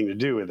had nothing to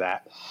do with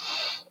that.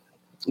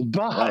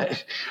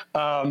 But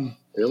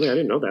really, I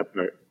didn't know that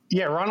part.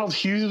 Yeah, Ronald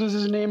Hughes was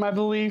his name, I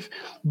believe.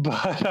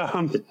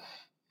 But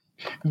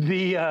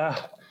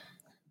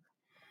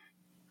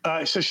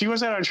so she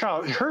was out on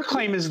trial. Her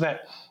claim is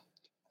that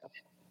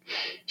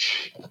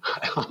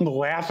I'm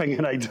laughing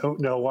and I don't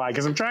know why,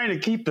 because I'm trying to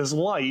keep this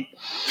light.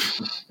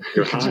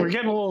 Because we're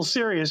getting a little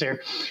serious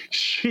here.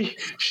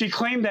 She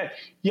claimed that,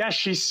 yes,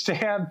 she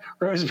stabbed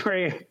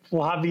Rosemary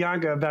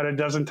LaBianca about a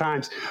dozen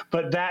times,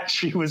 but that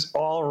she was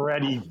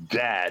already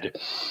dead.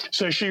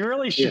 So she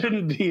really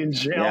shouldn't be in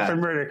jail for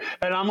murder.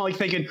 And I'm like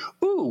thinking,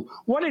 ooh,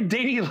 what a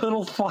dainty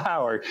little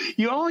flower.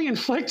 You only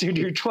inflicted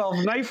your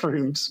 12 knife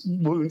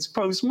wounds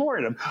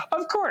post-mortem.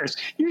 Of course,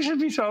 you should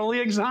be totally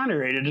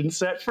exonerated and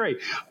set free.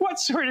 What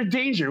sort of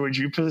danger would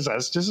you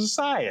possess to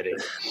society?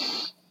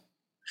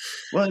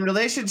 Well, in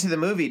relation to the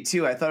movie,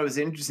 too, I thought it was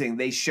interesting.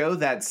 They show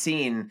that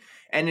scene,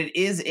 and it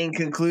is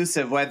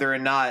inconclusive whether or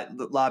not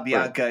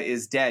LaBianca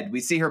is dead. We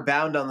see her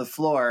bound on the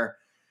floor,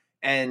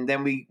 And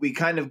then we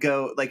kind of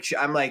go like,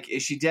 I'm like,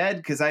 is she dead?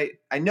 Because I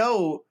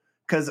know,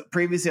 because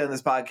previously on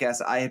this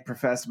podcast, I had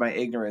professed my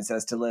ignorance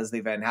as to Leslie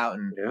Van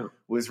Houten,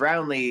 was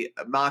roundly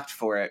mocked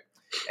for it.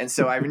 And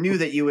so I knew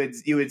that you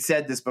had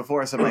said this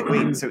before. So I'm like,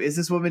 wait, so is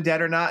this woman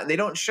dead or not? And they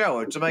don't show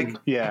it. So I'm like,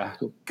 yeah,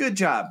 good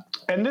job.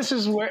 And this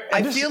is where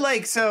I feel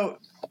like, so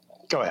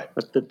go ahead.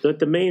 But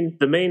the main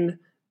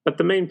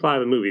plot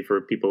of the movie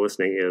for people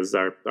listening is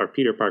our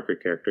Peter Parker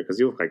character, because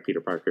you look like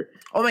Peter Parker.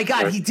 Oh my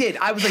God, he did.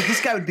 I was like,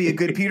 this guy would be a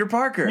good Peter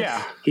Parker.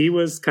 Yeah. He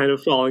was kind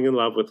of falling in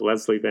love with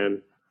Leslie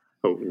Van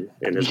Houten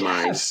in his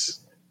mind.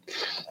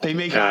 They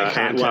make eye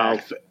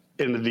contact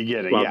in the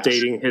beginning. While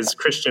dating his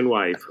Christian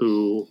wife,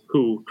 who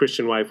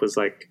Christian wife was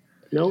like,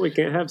 no, we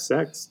can't have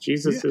sex.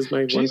 Jesus is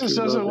my Jesus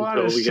doesn't want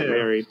us we get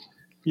married.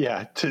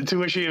 Yeah. To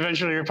which he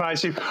eventually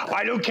replies to,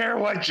 I don't care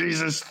what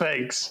Jesus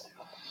thinks.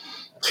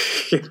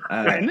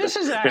 And this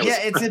is actually,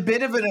 it's a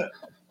bit of an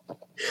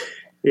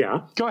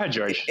Go ahead,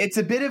 George. It's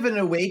a bit of an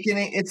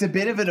awakening. It's a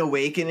bit of an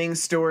awakening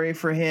story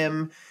for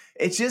him.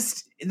 It's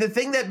just the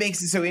thing that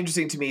makes it so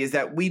interesting to me is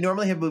that we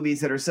normally have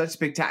movies that are such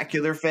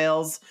spectacular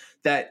fails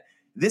that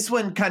this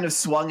one kind of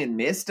swung and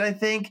missed, I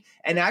think.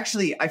 And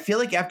actually, I feel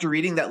like after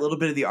reading that little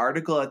bit of the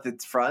article at the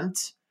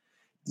front,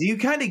 do you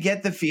kind of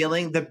get the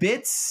feeling the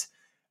bits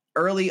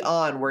early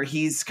on where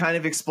he's kind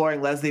of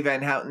exploring Leslie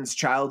Van Houten's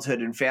childhood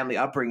and family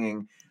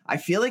upbringing? I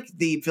feel like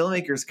the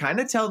filmmaker's kind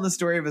of telling the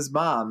story of his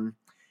mom.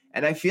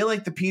 And I feel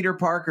like the Peter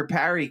Parker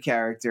Parry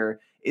character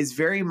is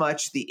very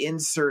much the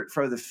insert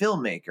for the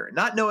filmmaker,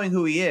 not knowing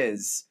who he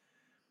is.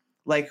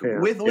 Like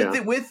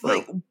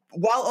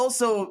while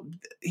also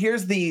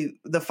here's the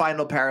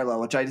final parallel,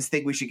 which I just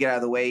think we should get out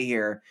of the way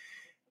here.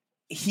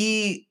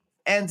 He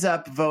ends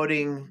up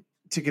voting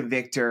to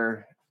convict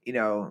her,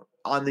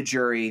 on the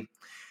jury.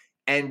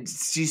 And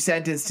she's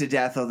sentenced to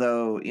death,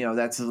 although,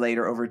 that's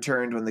later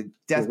overturned when the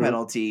death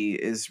penalty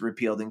is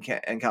repealed in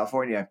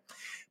California.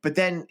 But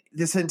then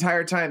this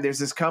entire time, there's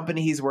this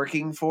company he's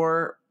working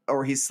for,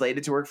 or he's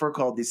slated to work for,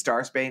 called the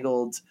Star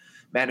Spangled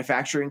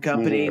Manufacturing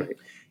Company.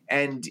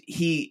 And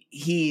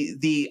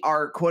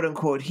our quote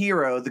unquote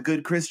hero, the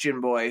good Christian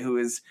boy who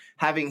is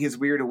having his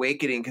weird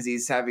awakening because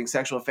he's having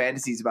sexual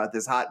fantasies about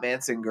this hot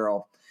Manson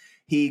girl.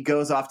 He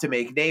goes off to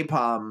make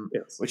napalm,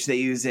 which they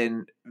use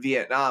in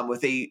Vietnam,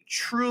 with a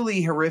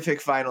truly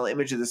horrific final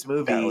image of this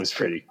movie. That was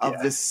pretty.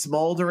 This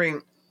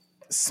smoldering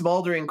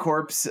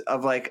corpse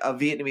of like a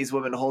Vietnamese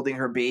woman holding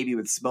her baby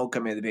with smoke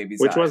coming out of the baby's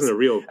eyes. Which wasn't a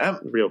real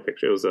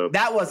picture. It was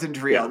that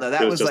wasn't real. No,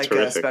 that was like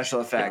horrific. A special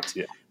effect.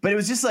 Yeah. But it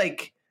was just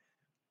like.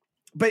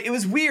 But it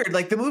was weird.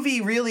 Like the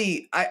movie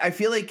really, I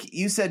feel like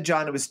you said,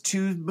 John, it was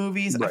 2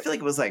 movies. Right. I feel like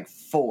it was like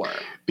 4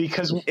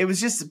 because it was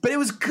just, but it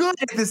was good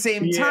at the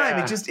same time.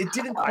 It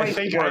didn't quite I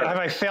think work.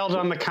 I failed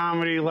on the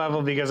comedy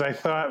level because I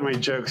thought my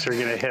jokes were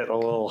going to hit a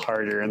little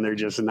harder and they're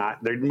just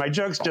not. My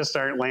jokes just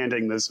aren't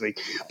landing this week.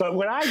 But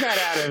what I got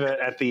out of it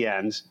at the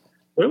end.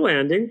 They're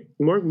landing.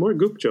 More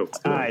goop jokes.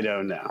 I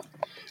don't know.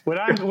 What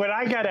I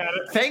got out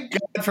of thank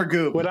God for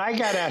goop. What I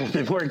got out of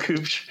the more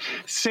goop.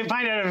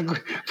 Find out if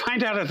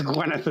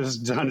Gwyneth is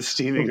done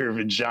steaming her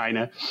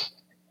vagina.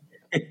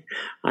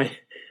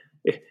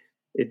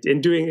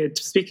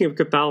 Speaking of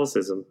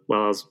Catholicism,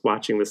 while I was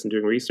watching this and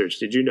doing research,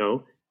 did you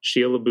know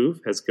Shia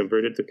LaBeouf has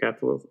converted to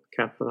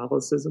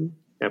Catholicism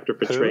after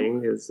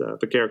portraying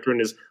the character in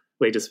his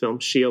latest film,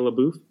 Shia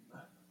LaBeouf?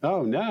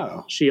 Oh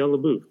no, Shia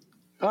LaBeouf.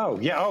 Oh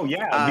yeah.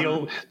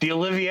 The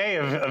Olivier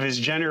of his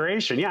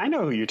generation. Yeah, I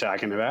know who you're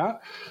talking about.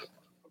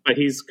 But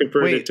he's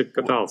converted to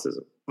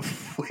Catholicism.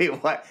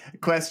 Wait, what?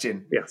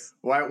 Question. Yes.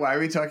 Why are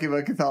we talking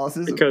about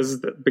Catholicism? Because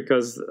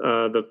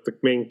the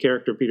main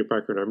character, Peter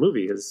Parker, in our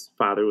movie, his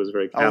father was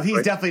very Catholic. Oh,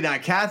 he's definitely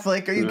not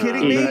Catholic. Are you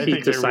kidding me? I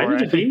think decided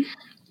to be.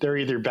 They're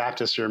either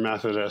Baptist or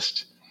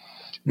Methodist.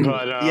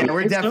 But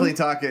we're definitely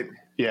talking.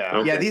 Yeah.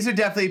 Okay. Yeah, these are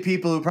definitely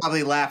people who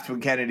probably laughed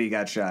when Kennedy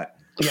got shot.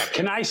 Yeah,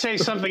 can I say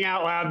something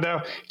out loud,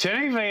 though? To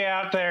anybody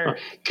out there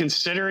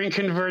considering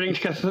converting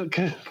to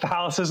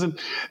Catholicism,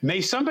 may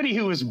somebody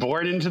who was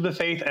born into the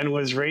faith and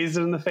was raised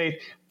in the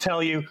faith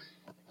tell you,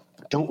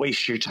 don't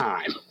waste your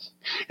time.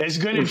 It's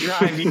going to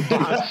drive you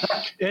bonkers.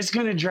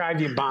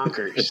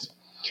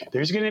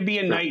 There's going to be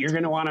a night you're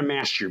going to want to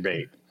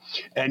masturbate.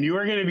 And you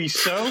are going to be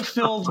so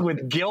filled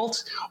with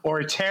guilt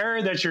or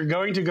terror that you're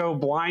going to go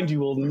blind. You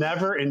will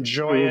never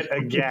enjoy it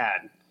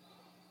again.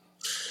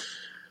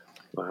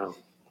 Wow.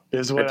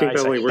 I think that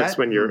only works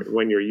when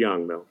you're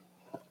young, though.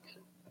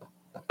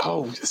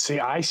 Oh, see,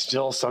 I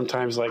still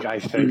sometimes I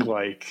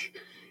think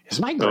is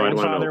my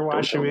grandfather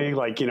watching me?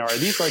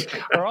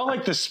 Are all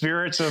the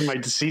spirits of my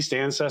deceased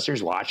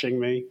ancestors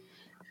watching me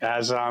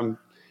as I'm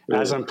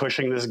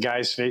pushing this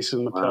guy's face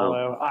in the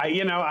pillow?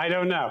 I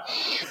don't know,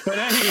 but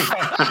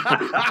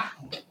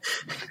anyway,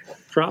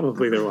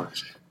 probably they're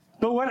watching.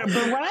 But what I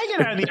get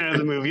out of the end of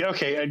the movie,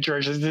 okay,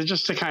 George,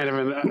 just to kind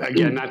of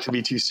again not to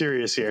be too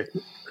serious here.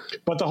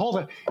 But the whole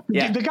thing,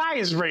 the guy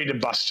is ready to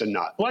bust a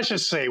nut. Let's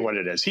just say what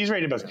it is. He's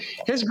ready to bust.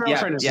 His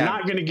girlfriend is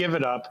not going to give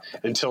it up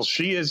until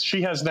she has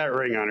that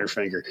ring on her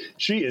finger.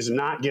 She is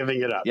not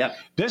giving it up. Yep.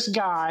 This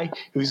guy,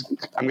 who's,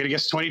 I'm going to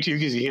guess 22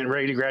 because he's getting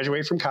ready to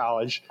graduate from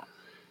college.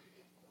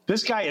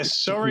 This guy is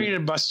so ready to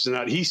bust a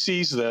nut. He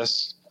sees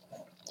this.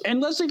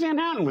 And Leslie Van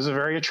Houten was a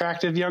very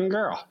attractive young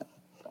girl.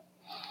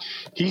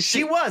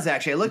 She was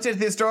actually. I looked at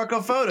the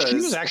historical photos. She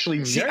was actually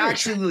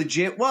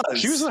legit was.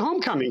 She was the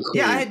homecoming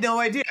queen. Yeah, I had no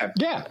idea.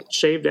 Yeah.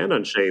 Shaved and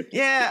unshaved.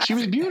 Yeah. She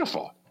was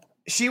beautiful.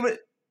 She was.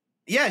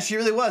 Yeah, she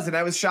really was, and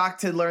I was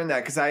shocked to learn that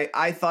because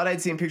I thought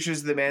I'd seen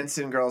pictures of the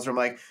Manson girls where I'm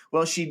like,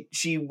 well, she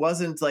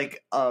wasn't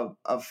like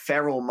a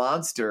feral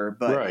monster,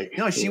 but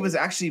no, she was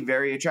actually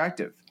very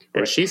attractive.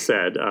 And she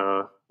said,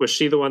 was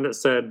she the one that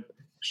said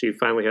she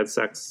finally had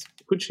sex?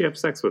 Who'd she have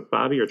sex with,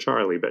 Bobby or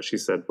Charlie? But she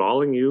said,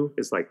 balling you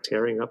is like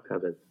tearing up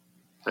heaven.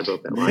 I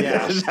wrote that line.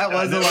 Yeah, that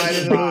was the line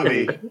of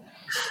Bobby.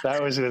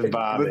 That was with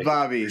Bobby. With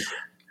Bobby.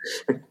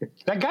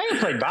 That guy who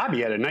played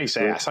Bobby had a nice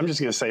ass. I'm just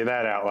going to say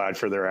that out loud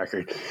for the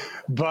record.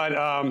 But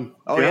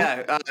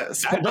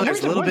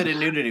there's a little bit of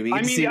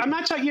nudity. I'm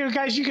not talking,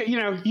 guys. You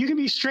can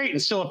be straight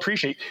and still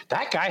appreciate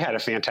that guy had a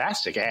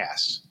fantastic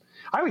ass.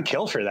 I would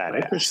kill for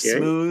that ass.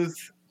 Smooth.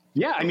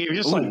 Yeah, I mean,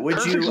 just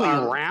perfectly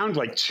round,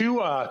 like two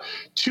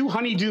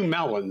honeydew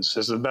melons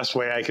is the best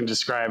way I can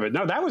describe it.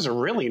 No, that was a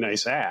really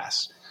nice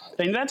ass.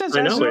 And that's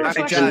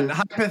John,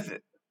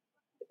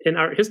 in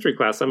our history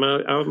class, I'm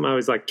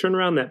always like, turn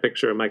around that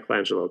picture of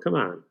Michelangelo. Come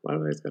on. Why do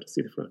I always got to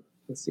see the front?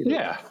 Let's see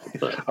the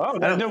front. Oh,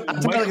 look at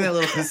that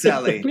little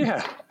Pacelli.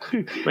 Yeah.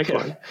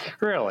 Michelangelo.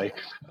 Really?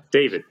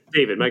 David.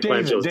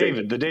 Michelangelo's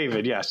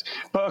David, yes.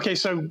 But okay,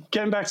 so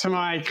getting back to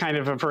my kind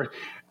of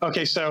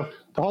okay, so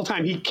the whole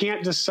time he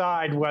can't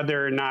decide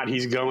whether or not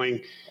he's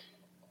going.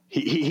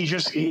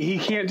 He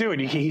can't do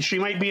it. She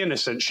might be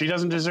innocent. She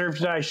doesn't deserve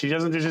to die. She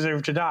doesn't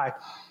deserve to die.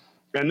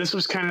 And this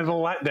was kind of the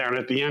letdown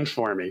at the end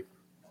for me.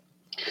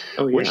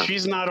 Oh, yeah. When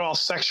she's not all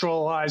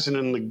sexualized and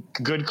in the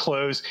good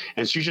clothes,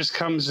 and she just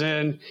comes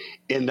in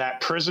that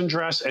prison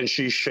dress and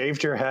she's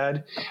shaved her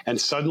head, and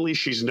suddenly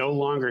she's no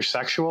longer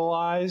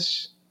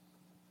sexualized.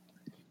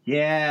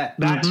 Yeah.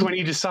 That's when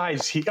he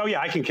decides,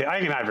 I can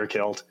have her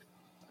killed.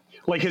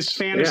 Like his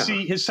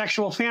fantasy, his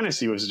sexual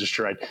fantasy was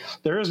destroyed.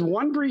 There is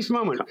one brief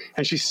moment,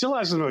 and she still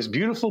has the most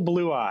beautiful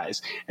blue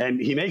eyes, and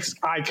he makes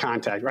eye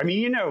contact. I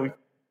mean,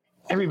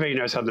 everybody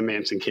knows how the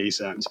Manson case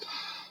ends.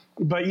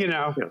 But,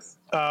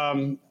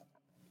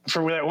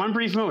 for that one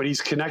brief moment,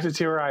 he's connected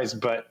to her eyes,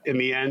 but in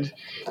the end,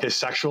 his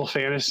sexual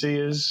fantasy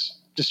is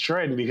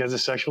destroyed. And because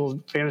his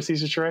sexual fantasy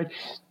is destroyed,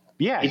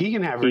 he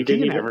can have her.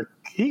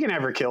 He can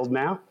have her killed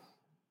now.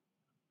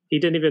 He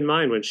didn't even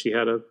mind when she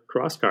had a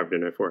cross carved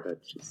in her forehead.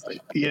 She's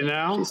like,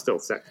 she's still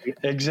sexy.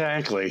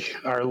 Exactly.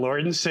 Our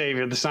Lord and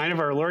Savior, the sign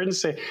of our Lord and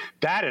Savior.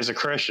 That is a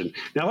Christian.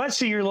 Now let's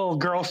see your little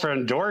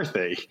girlfriend,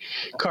 Dorothy,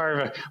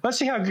 carve let's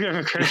see how good of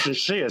a Christian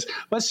she is.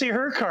 Let's see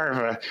her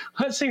carve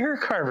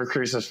a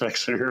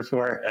crucifix in her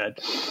forehead.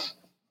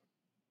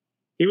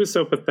 He was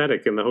so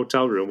pathetic in the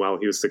hotel room while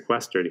he was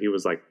sequestered. He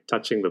was like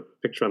touching the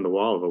picture on the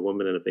wall of a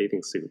woman in a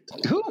bathing suit.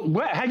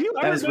 Have you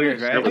ever that was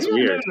weird, right? Have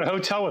you ever been in a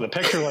hotel with a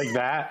picture like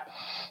that?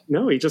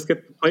 No, he just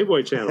get the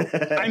Playboy channel.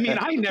 I mean,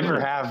 I never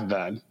have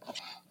been.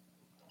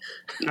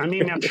 I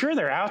mean, I'm sure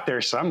they're out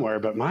there somewhere,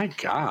 but my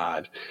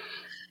God,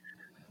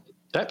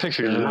 that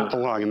picture does not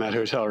belong in that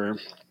hotel room.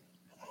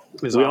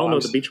 We all know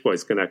the Beach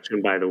Boys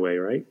connection, by the way,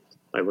 right?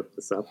 I looked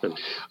this up, and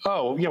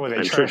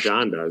I'm sure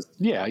John does.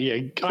 Yeah.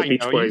 The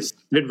Beach Boys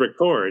did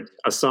record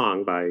a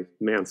song by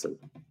Manson,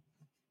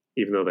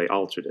 even though they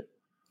altered it.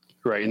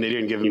 Right, and they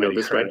didn't give him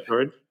any credit. Right,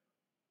 George?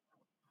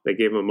 They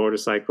gave him a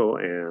motorcycle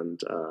and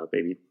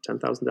maybe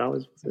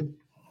 $10,000.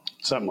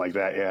 Something like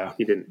that, yeah.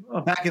 He didn't.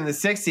 Well, back in the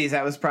 '60s,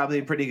 that was probably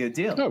a pretty good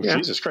deal. Oh,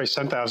 Jesus Christ,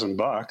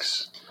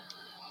 $10,000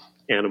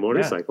 and a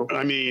motorcycle. Yeah.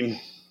 I mean,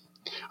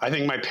 I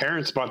think my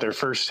parents bought their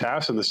first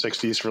house in the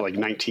 '60s for like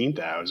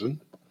 $19,000.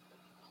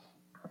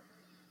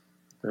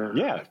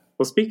 Yeah.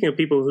 Well, speaking of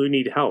people who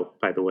need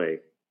help, by the way,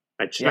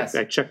 I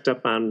checked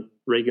up on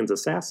Reagan's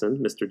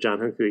assassin, Mr.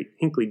 John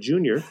Hinckley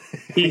Jr.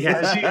 He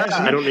has.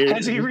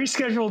 Has he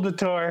rescheduled the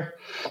tour?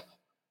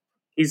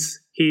 He's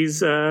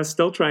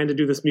still trying to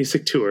do this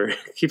music tour.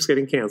 Keeps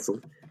getting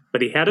canceled.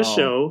 But he had a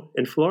show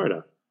in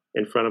Florida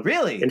in front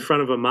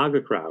of a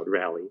MAGA crowd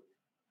rally.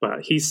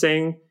 But he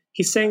sang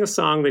a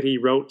song that he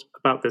wrote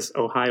about this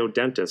Ohio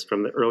dentist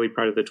from the early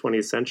part of the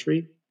 20th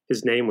century.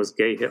 His name was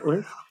Gay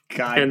Hitler.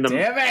 God and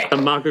damn it! The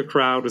MAGA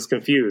crowd was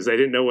confused. They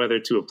didn't know whether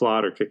to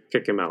applaud or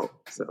kick him out.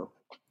 So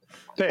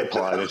they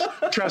applauded.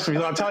 Trust me,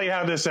 I'll tell you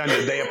how this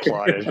ended. They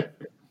applauded.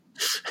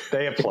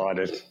 They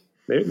applauded.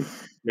 They're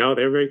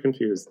very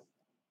confused.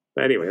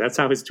 But anyway, that's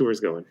how his tour is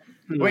going.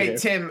 Wait,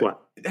 Tim, what?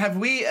 Have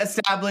we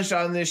established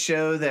on this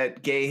show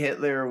that Gay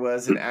Hitler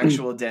was an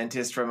actual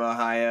dentist from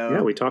Ohio?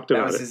 Yeah, we talked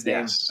about it. That was his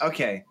name. Yes.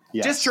 Okay.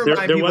 Yes. Just to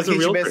remind people in case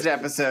you missed an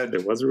episode. There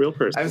was a real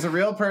person. I was a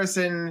real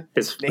person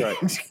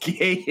named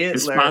Gay Hitler.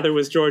 His father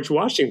was George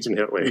Washington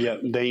Hitler. Yeah,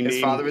 his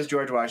father was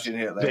George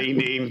Washington Hitler. They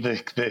named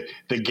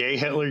the Gay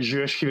Hitler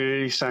Jewish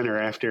Community Center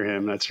after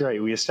him. That's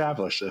right. We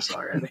established this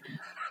already.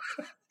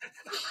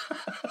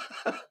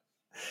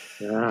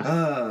 All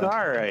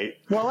right.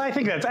 Well, I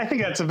think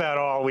that's about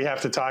all we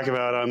have to talk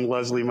about on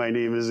Leslie. My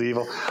Name Is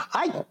Evil.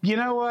 You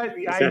know what?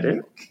 I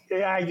do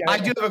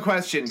have a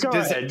question. Go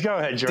ahead,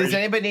 George. Does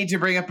anybody need to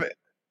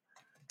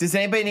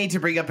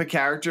bring up a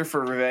character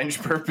for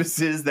revenge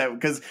purposes? That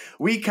because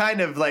we kind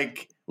of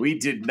we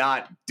did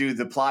not do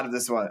the plot of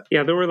this one.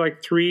 Yeah, there were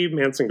 3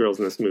 Manson girls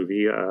in this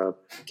movie.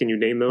 Can you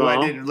name them all?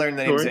 I didn't learn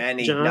the names of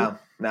any. John?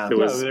 No.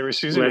 There was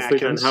Susan Leslie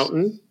Atkins. Van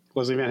Houten.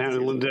 Leslie Van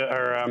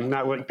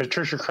Houten,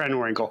 Patricia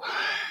Krenwinkel.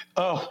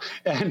 Oh,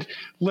 and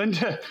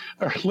Linda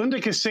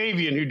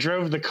Kasabian, who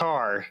drove the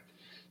car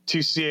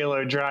to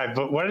Cielo Drive.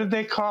 But what did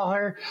they call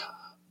her?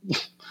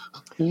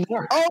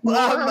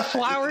 Laura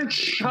Flower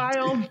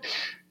Child.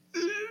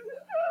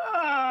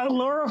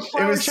 Laura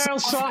Flower Child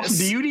Soft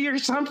Beauty or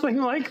something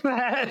like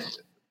that.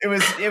 It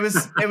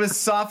was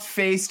soft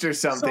faced or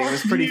something. It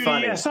was pretty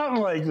funny. Yeah,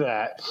 something like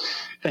that.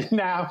 And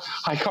now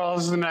I call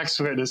as the next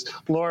witness,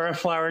 Laura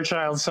Flower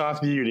Child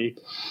Soft Beauty.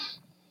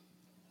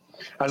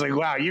 I was like,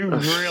 wow, you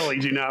really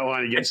do not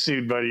want to get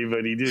sued, buddy,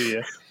 do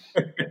you?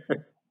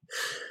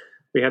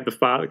 We had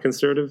the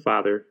conservative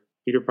father,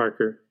 Peter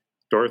Parker,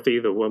 Dorothy,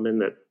 the woman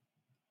that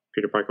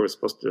Peter Parker was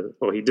supposed to.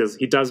 Well, he does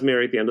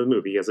marry at the end of the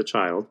movie as a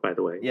child, by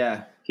the way.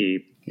 Yeah.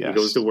 He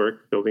goes to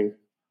work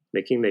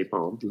making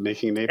napalm.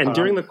 And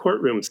during the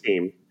courtroom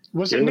scene,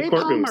 was it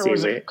napalm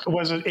or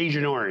was it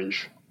Agent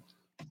Orange?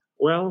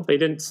 Well, they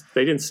didn't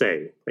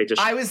say.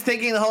 I was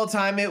thinking the whole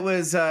time it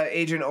was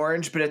Agent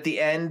Orange, but at the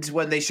end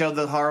when they show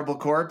the horrible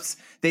corpse,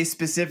 they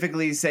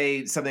specifically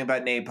say something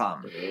about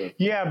napalm.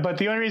 Yeah, but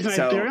the only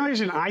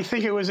reason I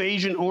think it was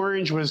Agent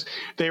Orange was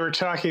they were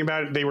talking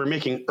about they were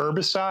making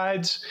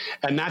herbicides,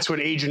 and that's what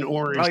Agent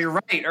Orange. Oh, you're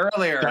right.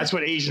 Earlier, that's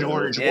what Agent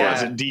Orange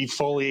was. It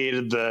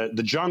defoliated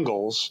the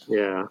jungles.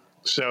 Yeah.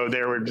 So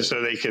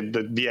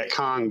the Viet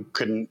Cong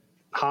couldn't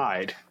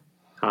hide.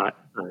 Yeah.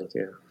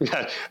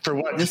 For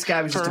what this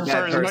guy was just a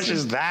bad for as much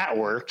as that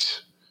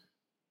worked.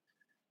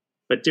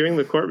 But during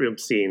the courtroom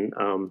scene,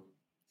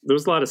 there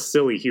was a lot of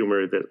silly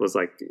humor that was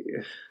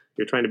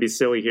you're trying to be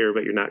silly here,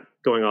 but you're not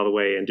going all the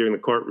way. And during the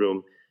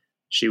courtroom,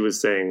 she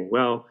was saying,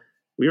 "Well,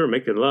 we were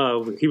making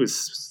love. He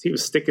was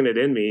sticking it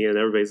in me," and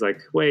everybody's like,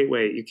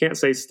 "Wait, you can't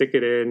say stick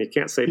it in. You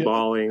can't say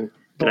balling."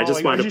 And I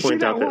just wanted to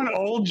point out that one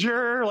old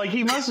juror,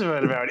 he must have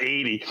been about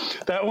 80.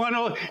 That one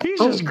old, he's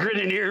just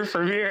grinning ear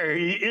from ear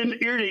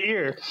to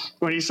ear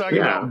when he's talking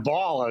about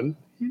balling.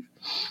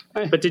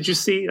 But did you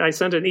see? I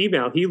sent an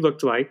email. He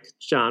looked like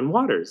John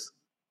Waters.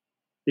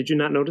 Did you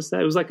not notice that?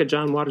 It was like a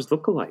John Waters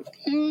lookalike.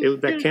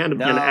 That can't have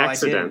been an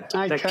accident.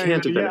 That can't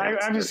have been an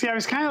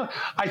accident.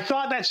 I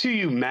thought that's who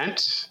you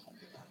meant.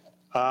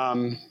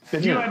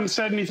 If you hadn't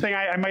said anything,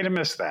 I might have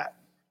missed that.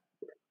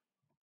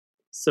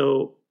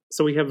 So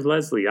we have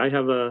Leslie. I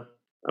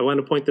want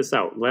to point this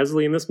out.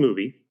 Leslie in this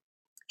movie,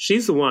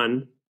 she's the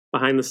one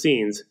behind the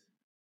scenes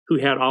who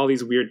had all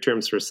these weird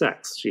terms for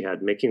sex. She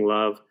had making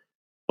love,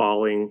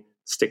 balling,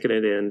 sticking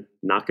it in,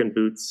 knocking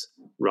boots,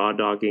 raw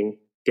dogging,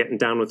 getting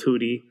down with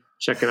Hootie,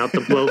 checking out the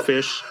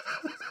blowfish,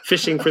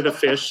 fishing for the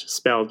fish,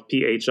 spelled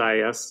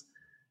PHIS.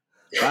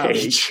 Wow.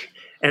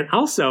 And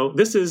also,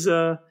 this is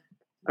a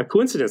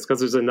coincidence because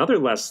there's another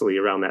Leslie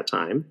around that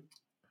time,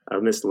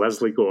 Miss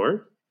Leslie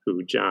Gore,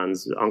 who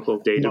John's uncle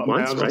dated once, right?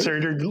 My uncle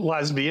turned her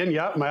lesbian.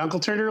 Yep, my uncle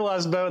turned her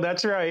lesbo.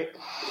 That's right.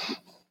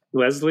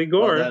 Leslie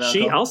Gore,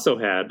 she also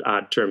had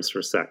odd terms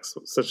for sex.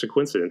 Such a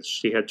coincidence.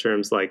 She had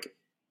terms like,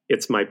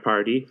 it's my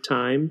party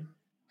time,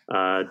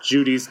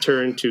 Judy's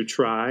turn to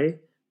try,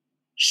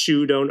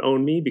 shoe don't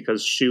own me,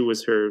 because shoe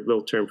was her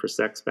little term for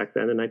sex back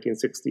then in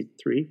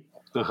 1963,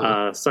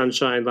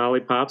 sunshine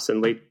lollipops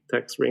and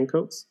latex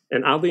raincoats.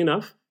 And oddly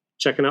enough,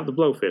 checking out the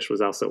blowfish was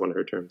also one of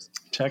her terms.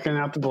 Checking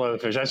out the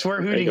blowfish. I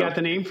swear Hootie got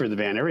the name for the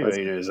band.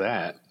 Everybody knows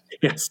that.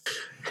 Yes.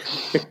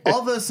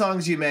 All those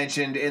songs you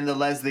mentioned in the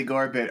Leslie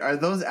Gore bit, are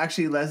those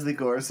actually Leslie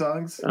Gore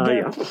songs?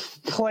 Yeah.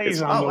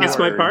 Plays on the It's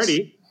my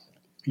party.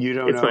 You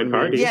don't know. It's my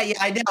party. Yeah,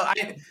 I know.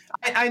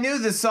 I knew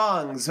the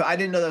songs, so I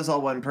didn't know that was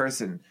all one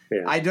person.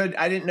 Yeah. I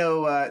didn't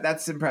know.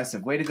 That's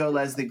impressive. Way to go,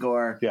 Leslie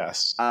Gore.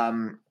 Yes.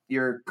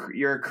 You're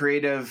a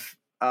creative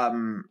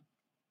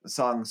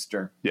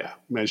songster. Yeah,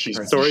 man, she's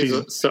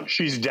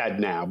dead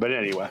now. But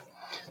anyway,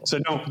 so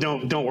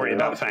don't worry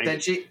about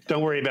thanking.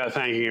 Don't worry about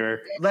thanking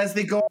her,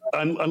 Leslie Gore.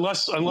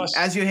 Unless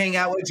as you hang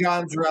out with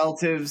John's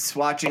relatives,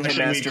 watching him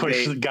masturbate,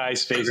 push the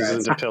guys' faces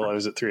into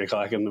pillows at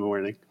 3:00 in the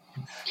morning.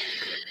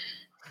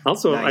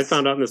 Also, Nice. I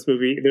found out in this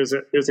movie there's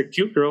a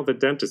cute girl, the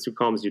dentist, who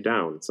calms you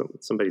down.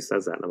 Somebody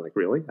says that, and I'm like,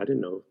 really? I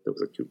didn't know there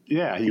was a cute.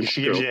 Yeah,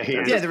 she gives you a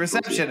hand. Yeah, the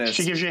receptionist.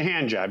 She gives you a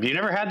hand job. You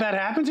never had that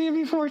happen to you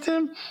before,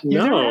 Tim?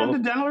 You've never had the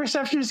dental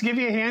receptionist give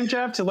you a hand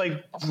job to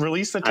like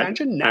release the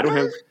tension? I don't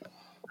have.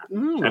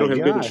 I don't have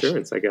good gosh.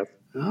 insurance, I guess.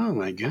 Oh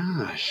my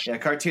gosh! Yeah,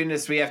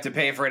 cartoonists, we have to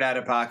pay for it out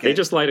of pocket. They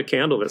just light a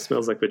candle that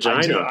smells like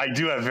vagina. I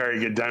do have very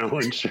good dental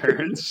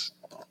insurance.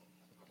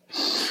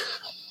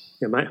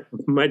 Yeah,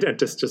 my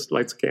dentist just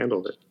lights a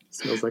candle that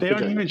smells like They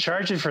vagina. don't even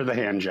charge you for the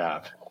hand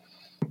job.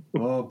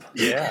 Oh,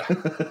 Yeah.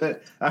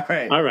 All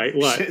right. All right,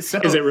 what? So-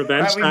 Is it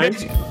revenge all right,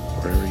 time?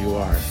 Wherever you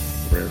are,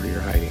 wherever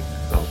you're hiding,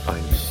 I'll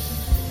find you.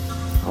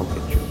 I'll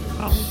get you.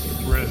 I'll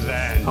get you.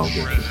 Revenge. I'll get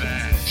you.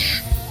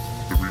 Revenge.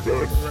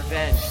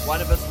 Revenge.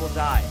 One of us will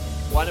die.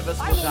 One of us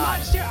will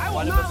die. I will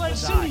One of not us let will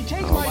Cindy die.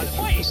 take Oh, my my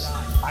place.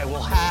 I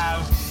will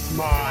have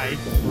my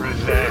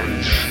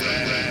revenge.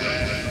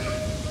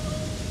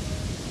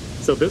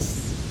 So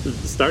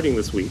starting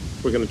this week,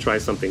 we're going to try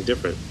something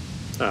different.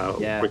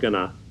 Yeah.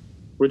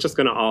 We're just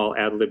going to all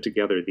ad lib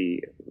together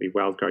the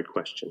wild card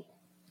question.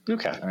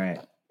 Okay. All right.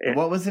 And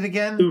What was it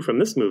again? who from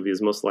this movie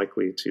is most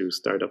likely to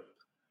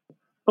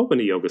open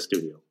a yoga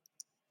studio?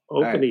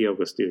 Open right. a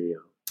yoga studio.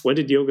 When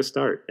did yoga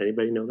start?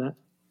 Anybody know that?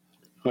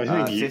 Well,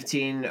 I think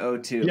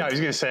 1502. yeah, I was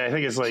going to say, I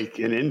think it's like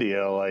in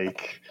India,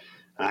 like,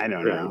 I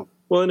don't know.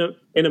 Well,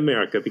 in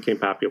America, it became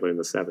popular in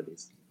the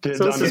 70s. So On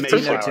this the is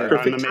Mayflower.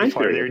 perfect On the time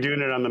Mayflower. period. They were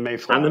doing it on the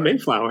Mayflower. On the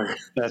Mayflower.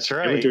 That's They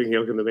were right. doing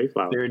yoga in the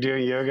Mayflower. They were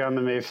doing yoga on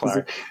the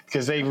Mayflower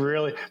because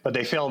but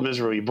they failed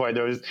miserably. Boy,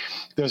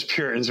 those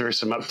Puritans were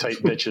some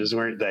uptight bitches,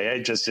 weren't they?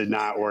 It just did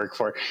not work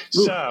for it.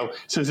 So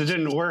since it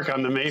didn't work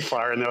on the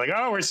Mayflower, and they're like,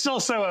 oh, we're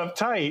still so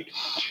uptight,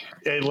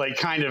 it like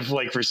kind of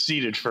like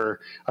receded for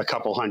a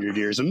couple hundred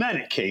years, and then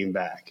it came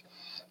back.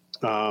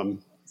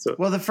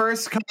 Well, the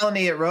first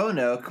colony at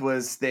Roanoke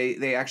was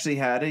they actually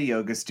had a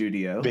yoga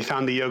studio. They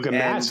found the yoga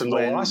mats in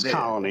the lost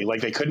colony.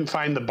 Like they couldn't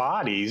find the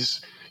bodies.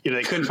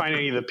 They couldn't find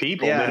any of the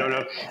people. Yeah. They don't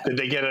know.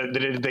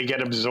 Did they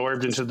get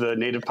absorbed into the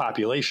native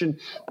population?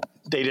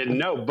 They didn't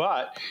know,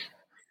 but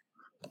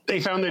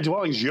they found their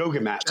dwellings yoga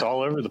mats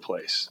all over the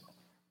place.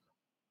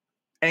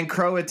 And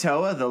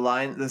Croatoa,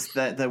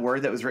 the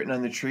word that was written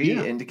on the tree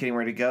indicating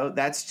where to go,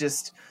 that's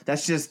just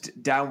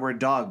downward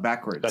dog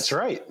backwards. That's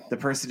right. The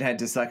person had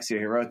dyslexia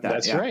who wrote that.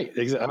 That's right.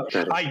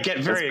 Exactly. I get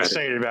very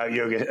excited about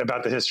yoga,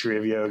 about the history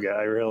of yoga.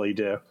 I really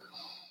do.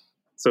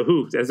 So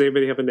does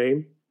anybody have a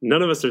name?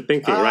 None of us are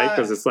thinking, right?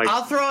 Because it's like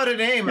I'll throw out a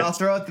name. I'll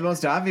throw out the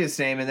most obvious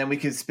name, and then we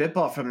can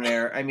spitball from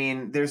there. I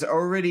mean, there's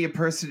already a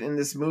person in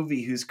this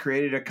movie who's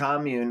created a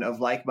commune of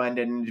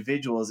like-minded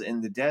individuals in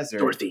the desert.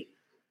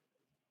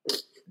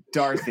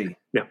 Dorothy.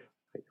 No.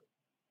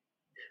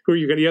 Who are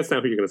you going to? Yes,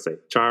 now who you're going to say?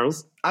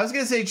 Charles. I was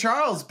going to say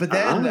Charles, but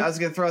then I was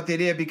going to throw out the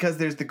idea because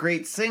there's the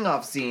great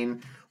sing-off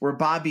scene where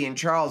Bobby and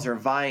Charles are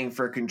vying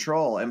for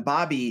control, and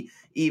Bobby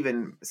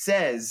even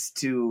says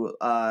to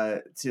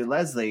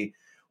Leslie,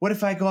 "What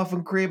if I go off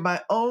and create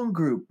my own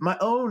group, my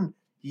own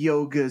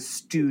yoga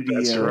studio?"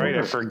 That's right.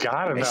 I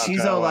forgot about and she's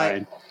that all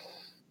line. like,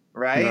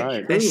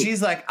 right? And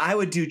she's like, "I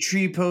would do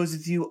tree pose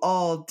with you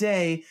all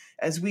day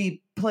as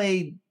we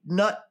play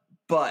nut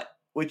butt,"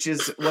 which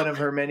is one of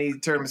her many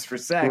terms for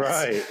sex.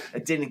 Right. I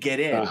didn't get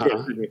in.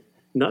 Uh-huh.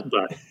 Nut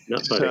butt.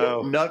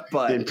 So Nut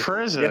butt. in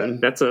prison,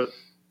 That's a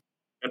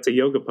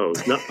yoga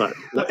pose. Nut butt.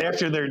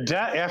 after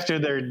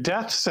their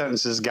death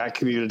sentences got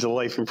commuted to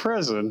life in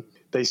prison,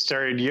 they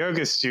started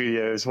yoga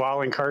studios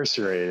while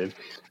incarcerated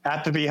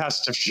at the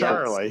behest of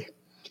Charlie.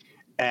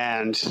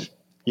 And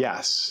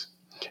yes.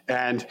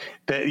 And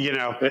the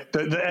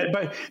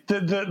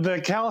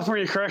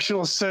California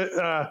correctional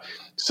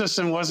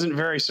system wasn't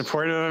very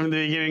supportive of them in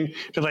the beginning.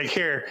 They're like,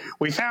 "Here,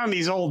 we found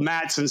these old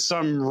mats in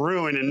some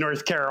ruin in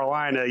North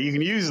Carolina. You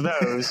can use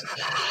those."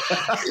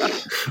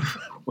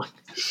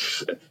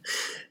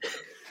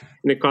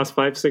 And it costs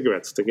 5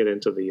 cigarettes to get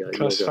into the It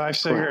costs yoga 5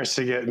 cigarettes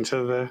to get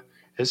into the.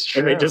 It's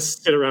true. And they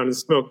just sit around and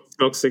smoke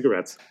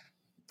cigarettes.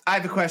 I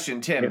have a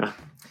question, Tim. Yeah.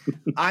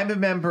 I'm a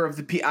member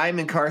of I'm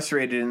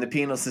incarcerated in the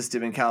penal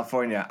system in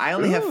California. I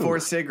only have 4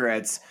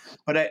 cigarettes,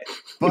 but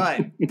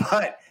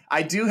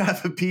I do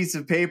have a piece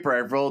of paper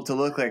I've rolled to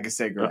look like a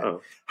cigarette.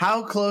 Uh-oh.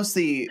 How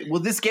closely will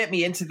this get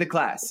me into the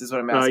class? Is what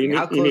I'm asking.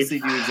 How closely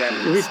do you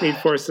examine You at least need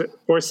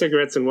 4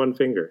 cigarettes in one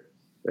finger.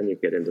 Then you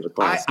get into the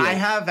class. I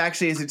have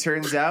actually, as it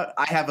turns out,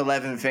 I have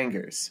 11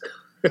 fingers.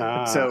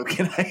 So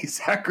can I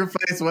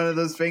sacrifice one of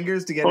those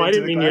fingers to get into the class? I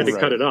didn't mean you had to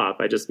cut it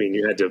off. I just mean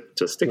you had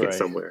to stick it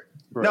somewhere.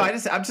 Right. No,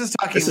 I'm just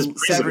talking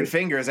severed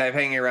fingers I have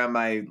hanging around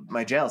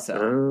my jail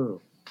cell.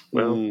 Oh,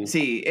 well.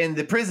 See, in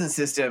the prison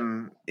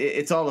system,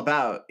 it's all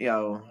about,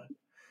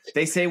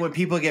 they say when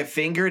people get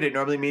fingered, it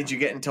normally means you're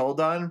getting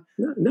told on.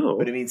 No.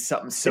 But it means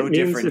something so it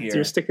means different here.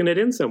 You're sticking it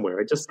in somewhere.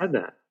 I just said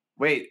that.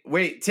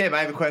 Wait, Tim,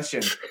 I have a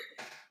question.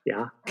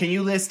 Yeah. Can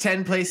you list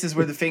 10 places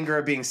where the finger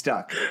are being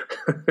stuck?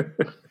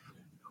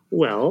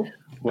 Well,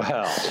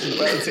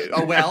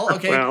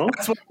 okay. Well,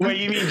 Wait,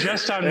 you mean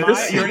just on you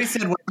already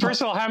said.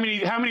 First of all, how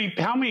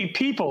many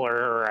people are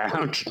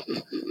around?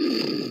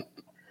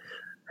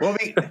 Well,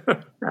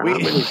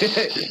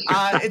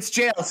 it's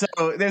jail, so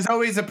there's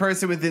always a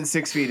person within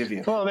 6 feet of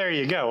you. Well, there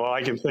you go. Well,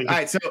 I can think. All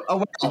right, so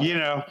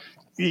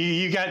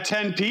you got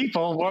 10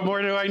 people. What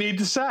more do I need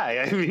to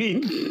say? I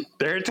mean,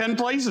 there are 10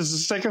 places to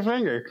stick a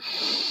finger.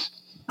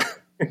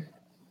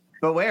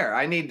 But where?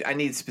 I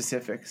need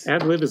specifics.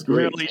 Ad lib is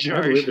great. Really,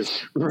 George?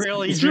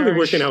 It's really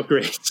working out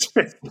great.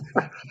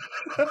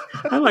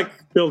 I like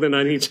building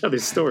on each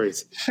other's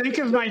stories. Think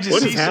of my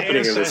deceased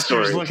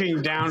ancestors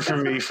looking down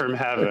from me from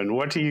heaven.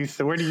 Where do you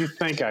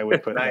think I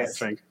would put that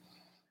finger?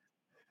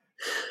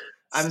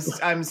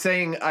 I'm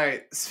saying, all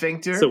right,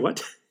 sphincter. So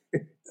what?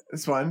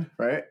 This one,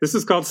 right? This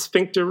is called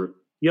sphincter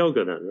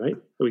yoga, then, right?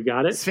 We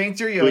got it.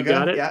 Sphincter yoga. We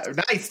got it. Yeah,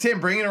 nice, Tim.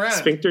 Bring it around.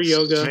 Sphincter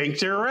yoga.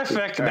 Sphincterific.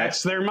 Right.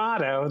 That's their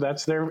motto.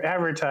 That's their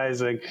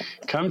advertising.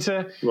 Come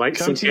to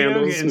candles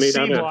yoga in made C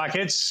out Block.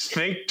 It's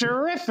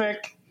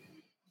sphincterific.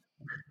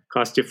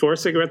 Cost you 4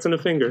 cigarettes and a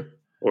finger,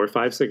 or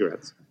 5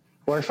 cigarettes.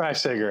 Or 5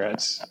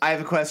 cigarettes. I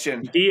have a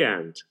question. The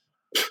end.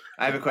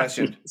 I have a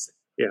question.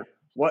 Yeah.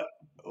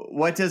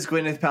 What does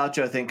Gwyneth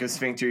Paltrow think of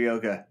sphincter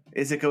yoga?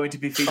 Is it going to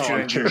be featured?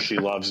 I'm sure she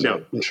loves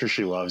it. I'm sure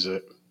she loves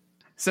it.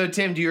 So,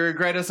 Tim, do you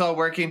regret us all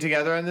working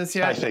together on this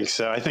yet? I think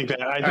so. I think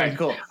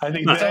cool. I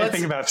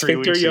think about 3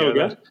 weeks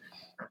yoga. ago.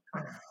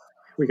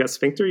 We got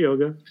sphincter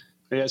yoga.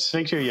 Yeah,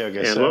 sphincter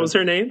yoga. And what was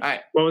her name? All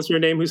right. What was her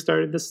name who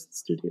started this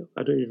studio?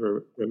 I don't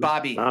even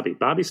remember.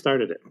 Bobby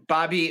started it.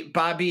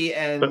 Bobby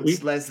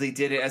and Leslie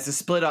did it as a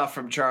split off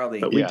from Charlie.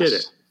 But we did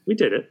it. We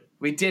did it.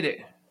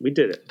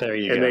 There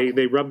you go. And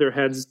they rubbed their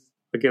heads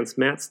against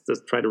mats to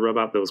try to rub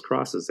out those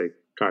crosses they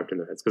carved in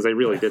their heads, because they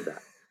really did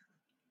that.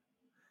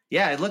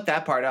 Yeah, I looked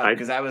that part up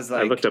because I was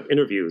like... I looked up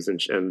interviews, and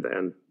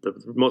the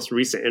most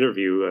recent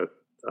interview,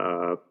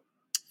 I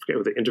forget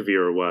what the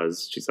interviewer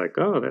was. She's like,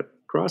 oh, that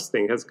cross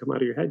thing hasn't come out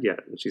of your head yet.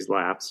 And she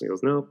laughs and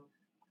goes, no,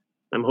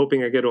 I'm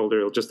hoping I get older.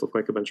 It'll just look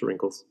like a bunch of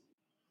wrinkles.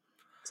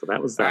 So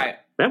that was that. Right.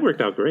 That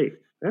worked out great.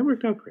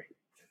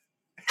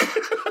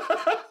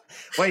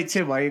 Wait,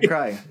 Tim, why are you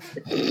crying?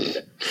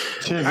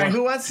 Tim, all right,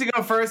 who wants to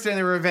go first in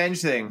the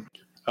revenge thing?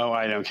 Oh,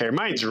 I don't care.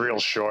 Mine's real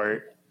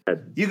short.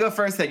 You go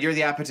first then. You're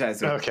the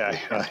appetizer. Okay.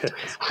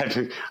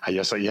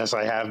 Yes,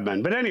 I have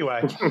been. But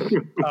anyway,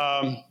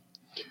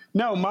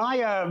 no,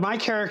 my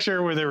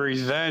character with a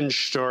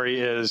revenge story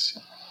is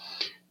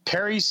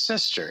Perry's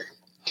sister.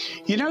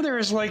 There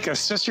was like a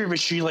sister, but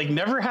she like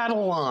never had a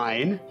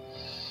line.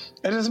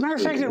 And as a matter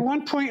of fact, at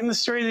one point in the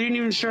story, they didn't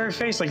even show her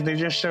face. Like, they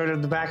just showed her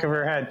the back of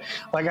her head.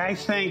 Like, I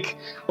think,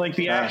 like,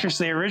 the actress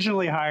they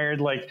originally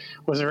hired, like,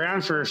 was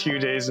around for a few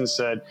days and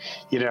said,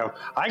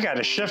 I got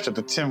a shift at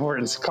the Tim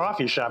Hortons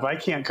coffee shop. I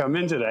can't come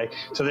in today.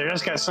 So they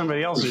just got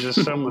somebody else who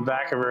just filmed the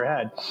back of her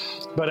head.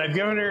 But I've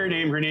given her a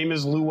name. Her name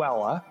is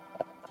Luella.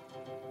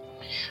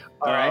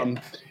 All right.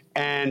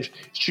 And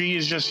she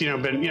has just,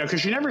 been,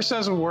 because she never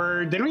says a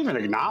word. They don't even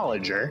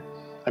acknowledge her.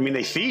 I mean,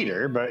 they feed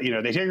her, but,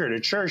 they take her to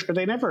church, but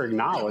they never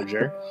acknowledge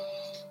her.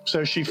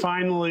 So she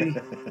finally,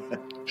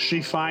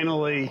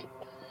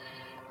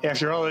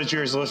 after all those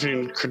years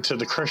listening to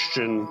the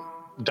Christian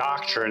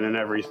doctrine and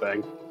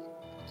everything,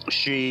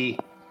 she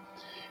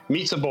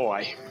meets a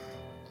boy.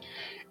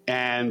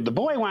 And the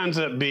boy winds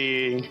up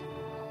being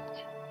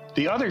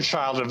the other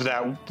child of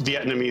that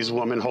Vietnamese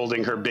woman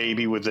holding her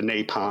baby with the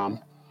napalm.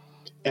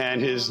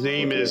 And his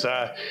name is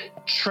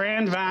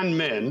Tran Van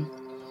Min.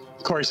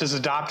 Of course, his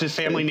adopted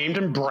family named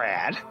him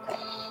Brad.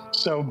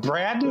 So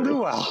Brad and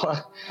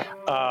Luella,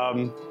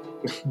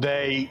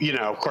 they,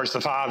 of course,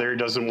 the father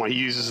he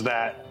uses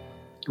that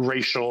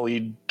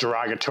racially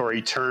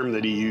derogatory term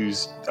that he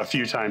used a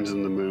few times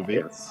in the movie.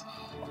 Yes.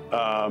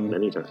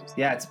 Many times.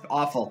 Yeah, it's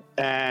awful.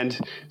 And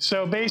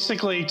so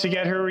basically, to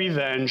get her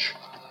revenge,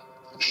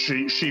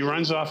 she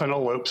runs off and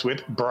elopes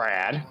with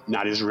Brad,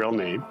 not his real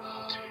name.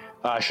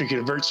 She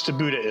converts to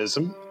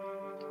Buddhism,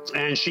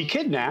 and she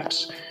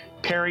kidnaps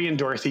Perry and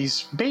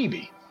Dorothy's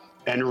baby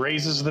and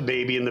raises the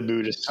baby in the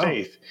Buddhist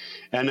faith.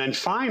 And then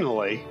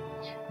finally,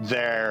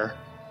 they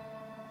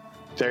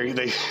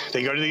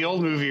go to the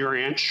old movie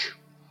ranch,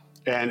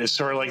 and it's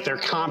sort of like their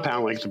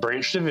compound, like the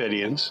Branch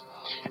Davidians,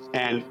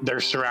 and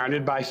they're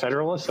surrounded by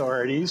federal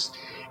authorities,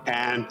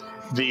 and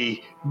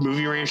the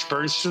movie ranch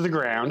burns to the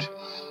ground.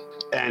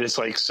 And it's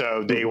like,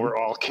 so they were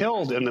all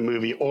killed in the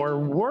movie, or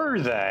were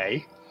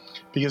they?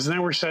 Because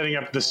then we're setting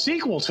up the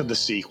sequel to the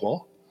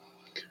sequel,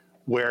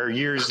 where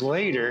years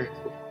later,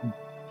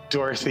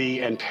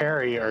 Dorothy and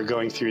Perry are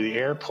going through the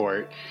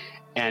airport,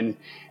 and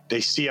they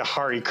see a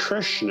Hare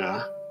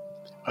Krishna,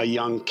 a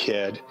young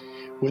kid,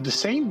 with the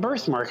same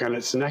birthmark on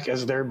its neck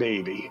as their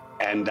baby.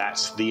 And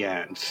that's the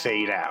end.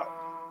 Fade out.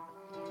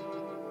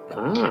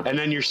 And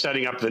then you're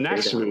setting up the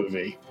next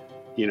movie.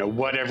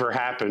 Whatever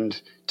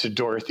happened to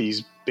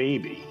Dorothy's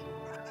baby?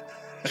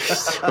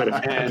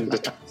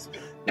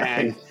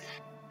 and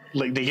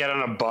like they get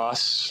on a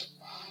bus,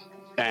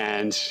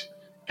 and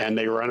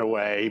they run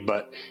away,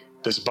 but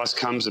this bus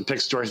comes and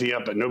picks Dorothy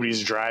up, but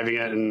nobody's driving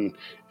it, and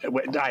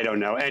I don't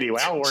know. Anyway,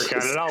 I'll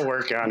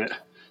work on it.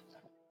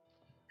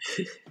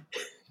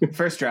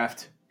 First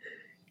draft.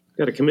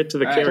 Got to commit to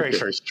the character. Very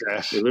first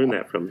draft. We learned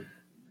that from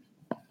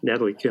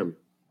Natalie Kim.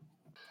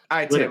 All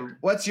right, Tim,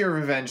 what's your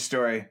revenge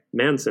story?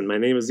 Manson, My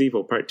Name is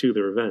Evil, Part 2,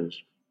 The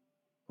Revenge.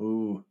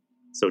 Ooh.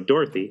 So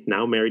Dorothy,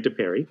 now married to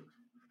Perry,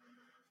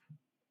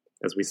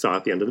 as we saw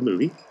at the end of the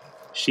movie,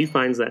 she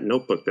finds that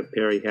notebook that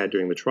Perry had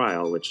during the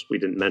trial, which we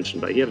didn't mention,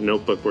 but he had a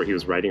notebook where he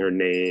was writing her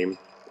name.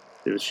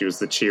 She was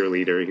the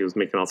cheerleader. He was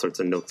making all sorts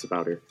of notes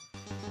about her.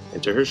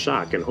 And to her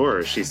shock and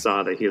horror, she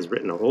saw that he has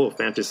written a whole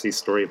fantasy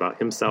story about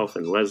himself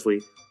and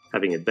Leslie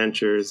having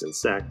adventures and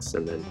sex,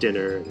 and then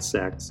dinner and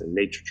sex, and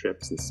nature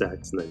trips and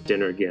sex, and then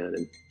dinner again,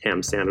 and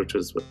ham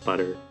sandwiches with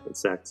butter and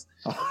sex.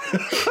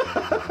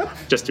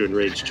 Just to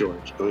enrage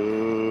George.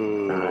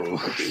 Ooh.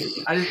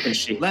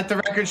 Let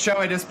the record show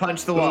I just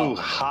punched the wall. Ooh,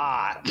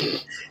 hot.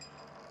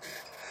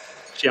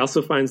 She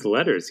also finds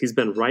letters he's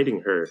been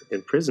writing her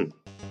in prison.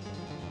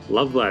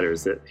 Love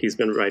letters that he's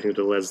been writing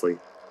to Leslie.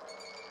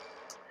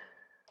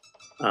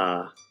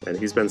 And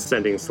he's been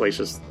sending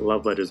salacious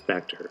love letters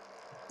back to her,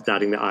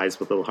 dotting the I's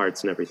with little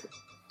hearts and everything.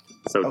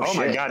 So, oh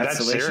my God,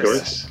 that's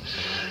serious.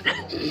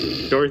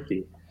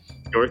 Dorothy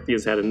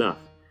has had enough.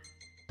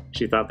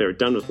 She thought they were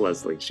done with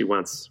Leslie. She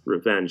wants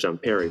revenge on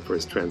Perry for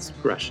his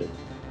transgression.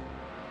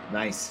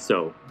 Nice.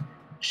 So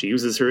she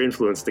uses her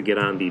influence to get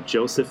on the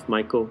Joseph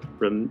Michael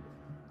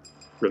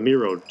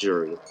Ramiro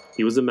jury.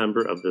 He was a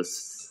member of the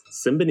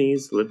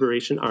Symbionese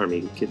Liberation Army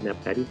who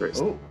kidnapped Patty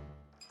Hearst. Oh.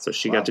 So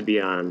she got to be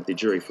on the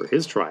jury for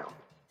his trial.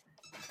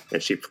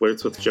 And she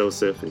flirts with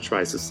Joseph and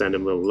tries to send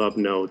him little love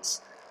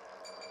notes.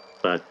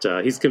 But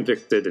he's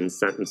convicted and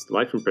sentenced to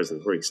life in prison,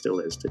 where he still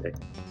is today.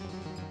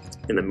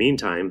 In the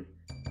meantime,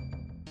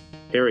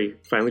 Harry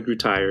finally grew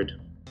tired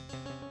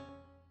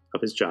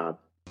of his job,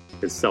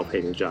 his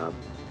self-hating job.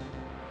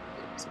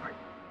 Sorry.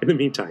 In the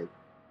meantime,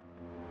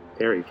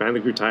 Harry finally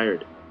grew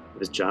tired of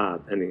his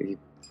job, and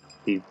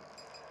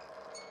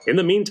in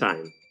the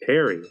meantime,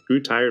 Harry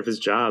grew tired of his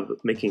job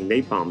making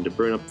napalm to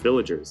burn up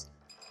villagers.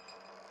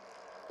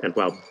 And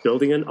while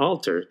building an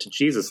altar to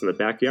Jesus in the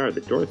backyard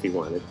that Dorothy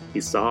wanted, he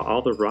saw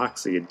all the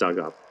rocks he had dug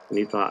up, and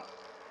he thought,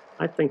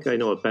 I think I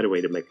know a better way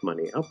to make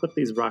money. I'll put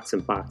these rocks in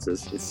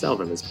boxes and sell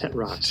them as pet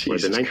rocks for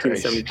the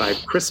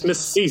 1975 Christmas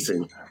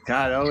season.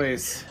 God,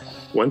 always.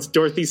 Once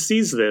Dorothy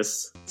sees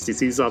this, she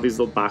sees all these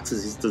little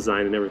boxes he's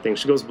designed and everything,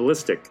 she goes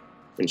ballistic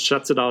and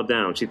shuts it all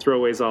down. She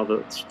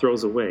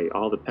throws away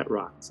all the pet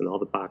rocks and all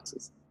the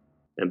boxes.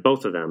 And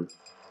both of them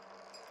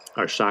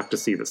are shocked to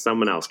see that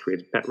someone else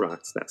created pet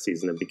rocks that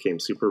season and became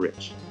super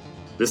rich.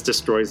 This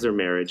destroys their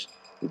marriage,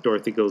 and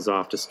Dorothy goes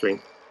off to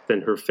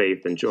strengthen her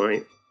faith and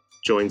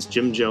joins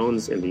Jim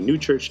Jones in the new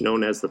church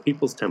known as the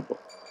People's Temple.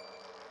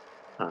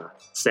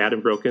 Sad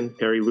and broken,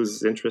 Perry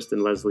loses interest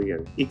in Leslie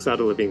and ekes out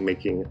a living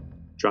making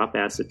drop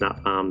acid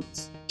not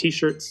bombs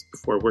t-shirts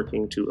before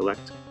working to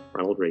elect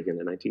Ronald Reagan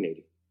in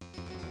 1980.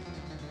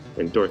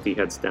 And Dorothy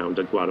heads down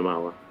to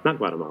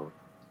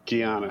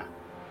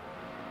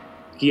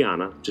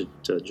Guyana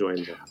to join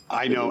the...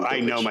 I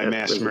know my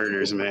mass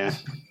murders, man.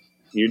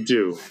 You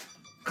do.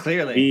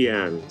 Clearly. The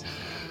end.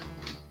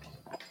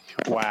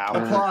 Wow.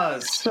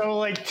 Applause. So,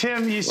 like,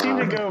 Tim, you seem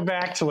to go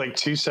back to, like,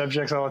 two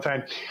subjects all the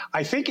time.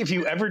 I think if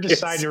you ever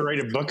decide to write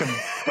a book of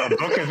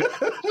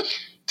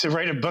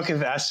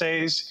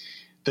essays,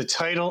 the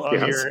title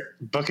of your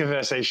book of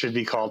essays should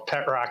be called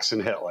Pet Rocks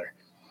and Hitler.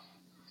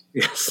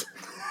 Yes.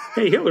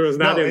 Hey, Hitler was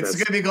not in this.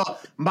 It's going to be called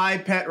My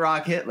Pet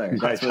Rock Hitler.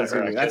 That's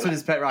what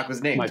his pet rock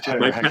was named. My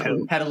Pet Rock Hitler.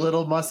 Had a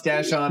little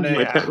mustache on it.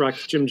 My Pet Rock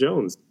Jim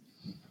Jones.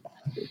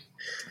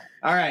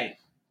 All right.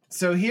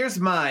 So here's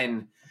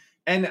mine.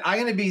 And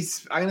I'm going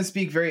to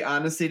speak very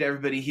honestly to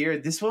everybody here.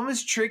 This one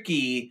was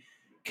tricky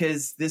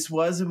because this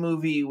was a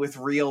movie with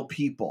real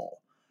people.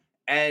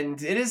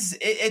 And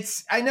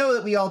it's I know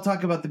that we all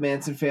talk about the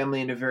Manson family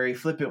in a very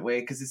flippant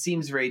way because it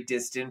seems very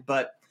distant,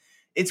 but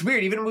it's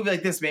weird. Even a movie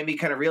like this made me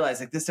kind of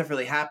realize like this stuff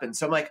really happened.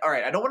 So I'm like, all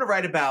right, I don't want to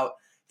write about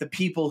the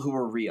people who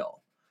were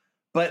real.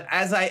 But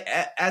as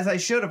I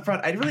showed up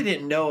front, I really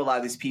didn't know a lot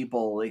of these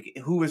people, like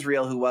who was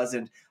real, who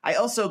wasn't. I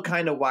also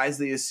kind of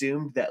wisely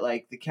assumed that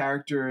like the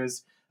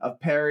characters of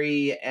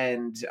Perry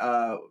and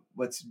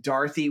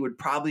Dorothy would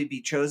probably be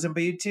chosen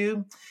by you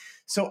two.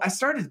 So I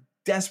started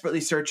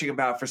desperately searching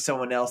for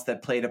someone else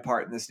that played a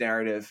part in this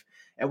narrative.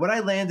 And what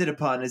I landed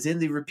upon is in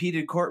the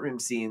repeated courtroom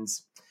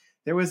scenes,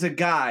 there was a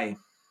guy,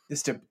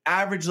 just an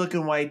average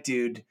looking white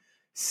dude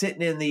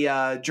sitting in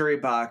the jury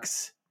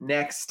box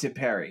next to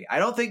Perry. I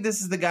don't think this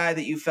is the guy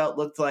that you felt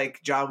looked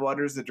like John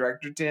Waters, the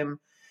director,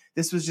 Tim.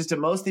 This was just a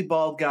mostly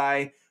bald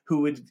guy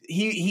who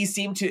he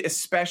seemed to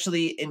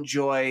especially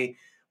enjoy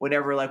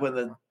whenever, like when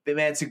the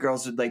Manson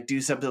girls would like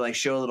do something like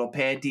show little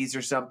panties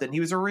or something.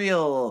 He was a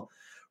real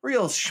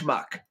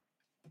schmuck.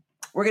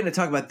 We're going to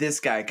talk about this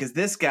guy because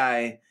this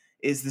guy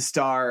is the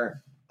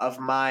star of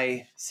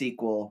my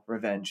sequel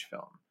revenge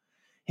film.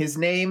 His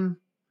name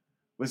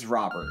was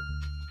Robert.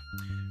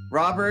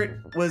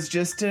 Robert was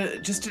just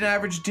an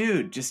average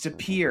dude, just a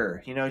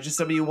peer, just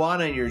somebody you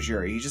want on your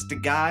jury. He's just a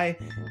guy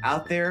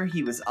out there.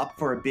 He was up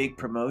for a big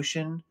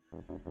promotion.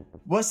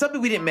 Well,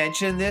 something we didn't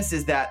mention in this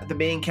is that the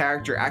main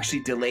character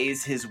actually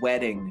delays his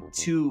wedding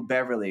to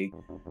Beverly.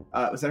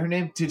 Was that her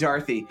name? To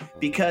Dorothy,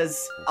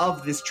 because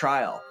of this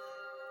trial.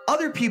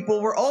 other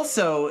people were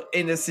also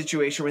in a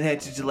situation where they had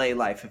to delay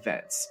life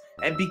events.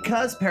 And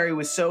because Perry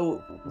was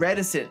so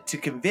reticent to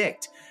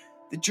convict,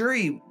 the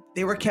jury,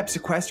 they were kept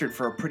sequestered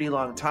for a pretty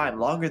long time,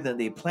 longer than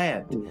they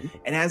planned. Mm-hmm.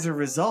 And as a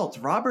result,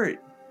 Robert,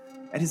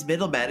 at his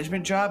middle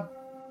management job,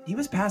 he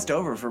was passed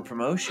over for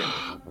promotion.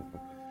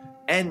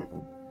 And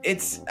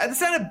it's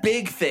not a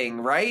big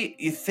thing, right?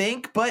 You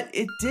think, but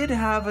it did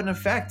have an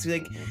effect.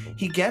 Like,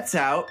 he gets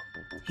out,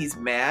 he's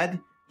mad,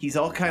 he's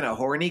all kind of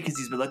horny because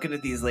he's been looking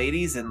at these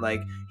ladies, and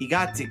like, he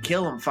got to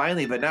kill them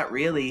finally, but not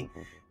really.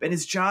 And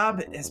his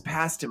job has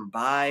passed him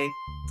by.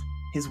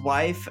 His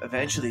wife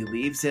eventually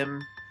leaves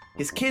him.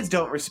 His kids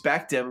don't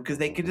respect him because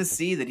they can just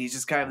see that he's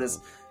just kind of this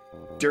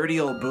dirty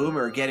old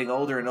boomer getting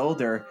older and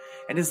older.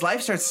 And his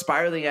life starts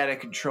spiraling out of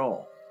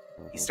control.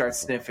 He starts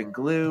sniffing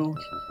glue.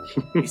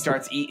 He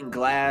starts eating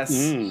glass.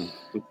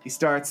 He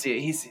starts,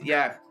 he's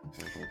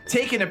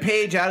taking a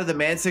page out of the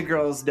Manson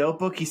girl's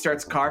notebook. He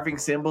starts carving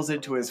symbols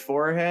into his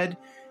forehead.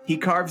 He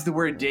carves the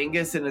word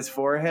dingus in his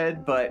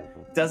forehead, but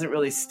it doesn't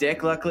really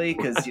stick, luckily,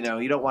 because, you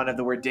don't want to have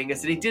the word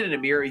dingus. And he did it in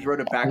a mirror. He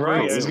wrote it backwards.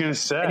 Right, I was going to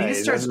say. And he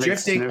just starts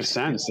drifting. It makes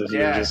no sense if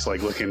you're just,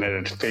 like, looking at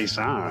it face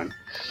on.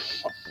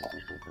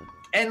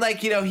 And, like,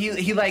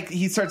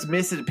 he starts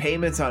missing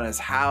payments on his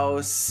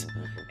house.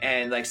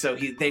 And, like, so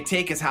they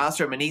take his house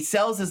from him, and he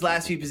sells his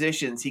last few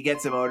possessions. He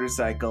gets a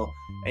motorcycle,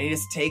 and he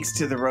just takes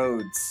to the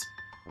roads.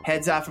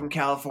 Heads out from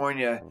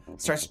California,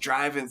 starts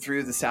driving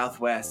through the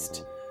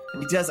Southwest.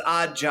 And he does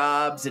odd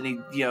jobs, and he,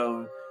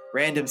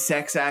 random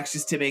sex acts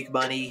just to make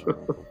money.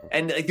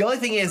 And like, the only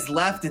thing he has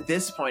left at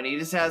this point, he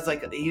just has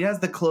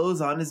the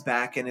clothes on his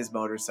back and his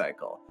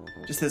motorcycle.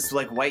 Just this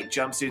like white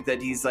jumpsuit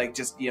that he's like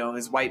just,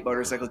 his white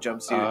motorcycle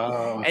jumpsuit.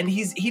 Oh. And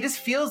he just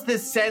feels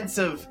this sense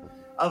of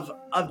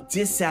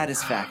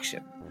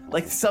dissatisfaction.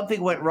 Like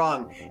something went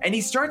wrong. And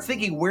he starts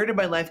thinking, where did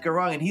my life go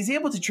wrong? And he's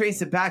able to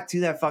trace it back to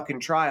that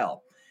fucking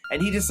trial.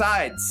 And he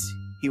decides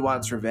he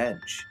wants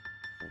revenge.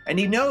 And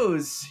he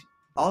knows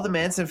all the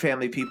Manson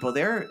family people,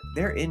 they're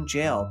in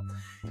jail.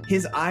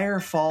 His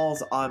ire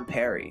falls on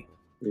Perry.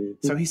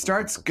 So he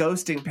starts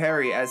ghosting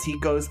Perry as he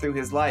goes through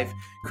his life,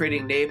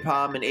 creating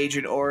napalm and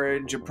Agent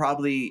Orange and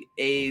probably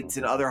AIDS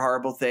and other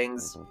horrible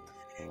things.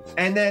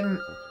 And then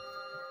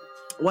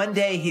one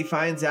day he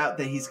finds out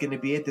that he's going to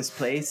be at this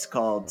place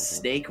called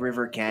Snake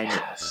River Canyon.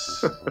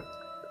 Yes.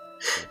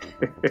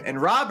 And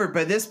Robert,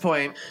 by this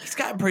point, he's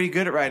gotten pretty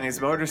good at riding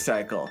his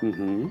motorcycle.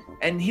 Mm-hmm.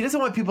 And he doesn't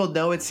want people to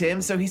know it's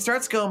him, so he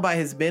starts going by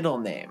his middle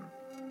name.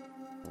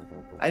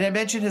 Did I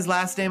mention his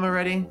last name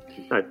already?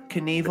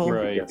 Knievel?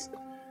 Right. Yes.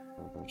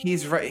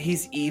 He's right.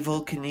 He's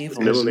Evil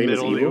Knievel. His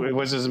middle name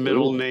was his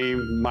middle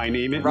name. My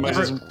name is was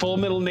his full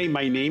middle name.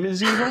 My name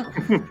is Evil.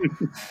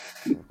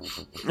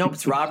 Nope,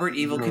 it's Robert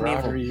Evil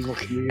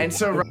Knievel. And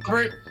so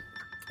Robert,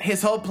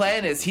 his whole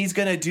plan is he's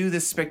going to do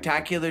this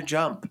spectacular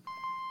jump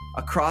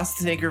across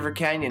the Snake River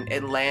Canyon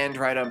and land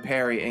right on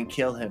Perry and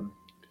kill him.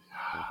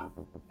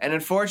 And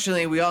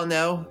unfortunately, we all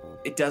know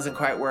it doesn't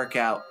quite work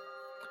out.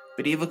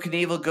 But Evil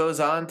Knievel goes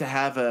on to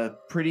have a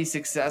pretty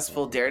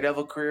successful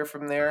Daredevil career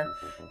from there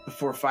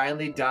before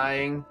finally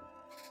dying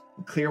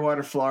in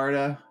Clearwater,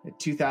 Florida in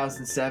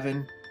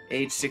 2007,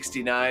 age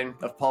 69,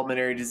 of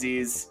pulmonary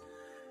disease.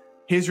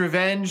 His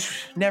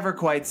revenge never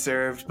quite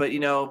served, but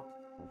Evil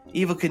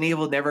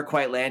Knievel never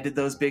quite landed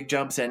those big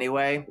jumps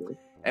anyway.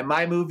 And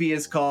my movie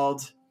is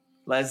called,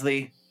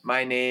 Leslie,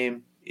 My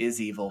Name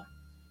is Evil.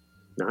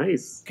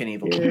 Nice.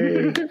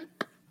 Knievel.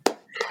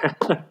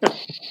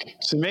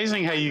 It's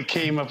amazing how you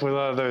came up with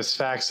all those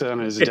facts on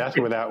his death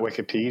without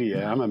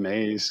Wikipedia. I'm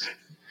amazed.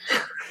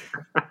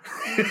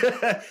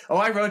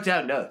 I wrote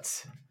down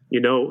notes.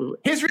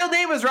 His real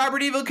name was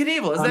Robert Evil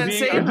Knievel. Is that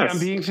insane? I'm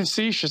being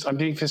facetious.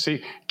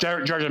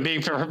 George, I'm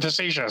being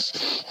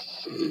facetious.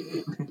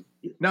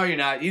 No, you're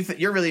not.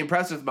 You're really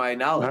impressed with my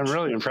knowledge. I'm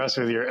really impressed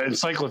with your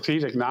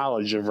encyclopedic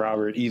knowledge of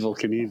Robert Evil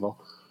Knievel.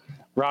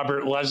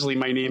 Robert Leslie,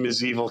 My Name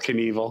is Evil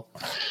Knievel.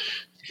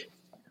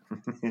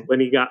 When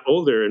he got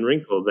older and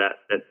wrinkled,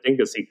 that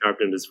dingus he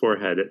carved in his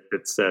forehead,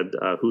 it said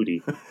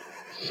Hootie.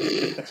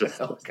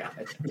 Oh, God.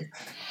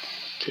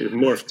 It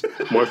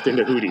morphed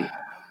into Hootie.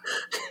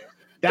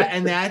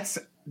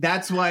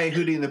 That's why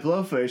Hootie and the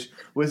Blowfish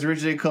was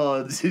originally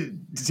called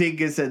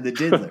Dingus and the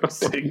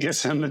Diddlers.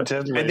 Dingus and the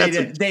Diddlers. And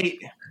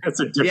that's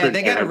a different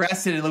they got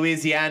arrested in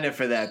Louisiana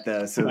for that,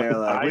 though. So they're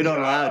like, we don't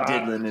allow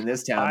diddling in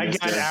this town. I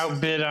got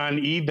outbid on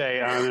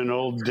eBay on an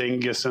old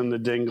Dingus and the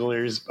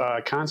Dinglers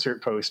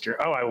concert poster.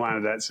 Oh, I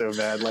wanted that so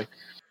badly.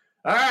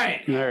 All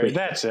right,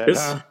 that's it.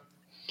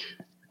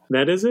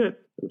 That is it.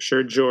 I'm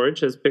sure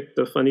George has picked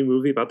a funny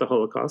movie about the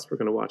Holocaust we're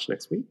going to watch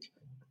next week.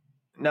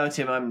 No,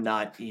 Tim, I'm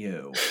not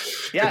you.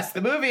 Yes,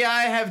 the movie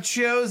I have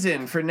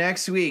chosen for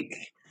next week.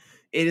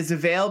 It is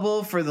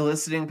available for the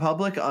listening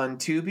public on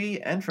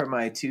Tubi and for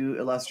my two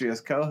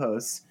illustrious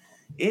co-hosts.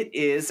 It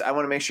is, I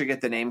want to make sure I get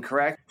the name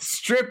correct,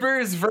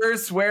 Strippers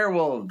vs.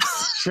 Werewolves.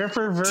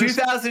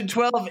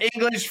 2012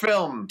 English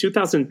film.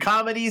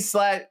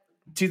 2012.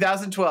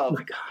 Oh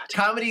my God.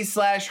 Comedy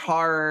 /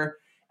 horror.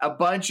 a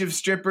bunch of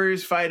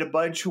strippers fight a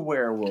bunch of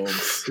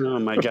werewolves. Oh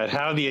my God!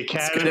 How the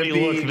Academy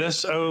looked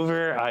this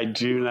over, I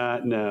do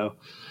not know.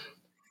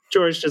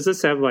 George, does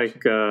this have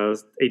like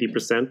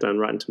 80% on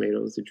Rotten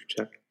Tomatoes? Did you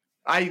check?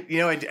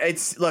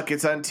 It's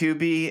on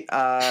Tubi.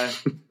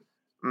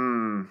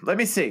 Let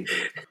me see.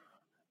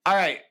 All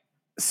right,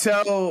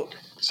 so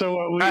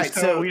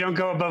we don't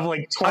go above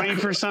like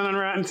 20% on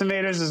Rotten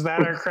Tomatoes. Is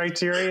that our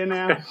criteria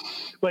now?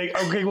 Like,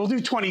 okay, we'll do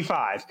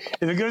 25.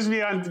 If it goes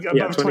beyond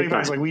above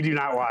 25, like we do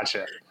not watch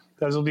it.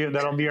 That'll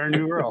be our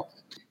new rule.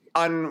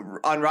 On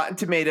Rotten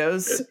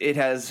Tomatoes, it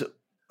has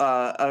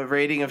a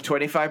rating of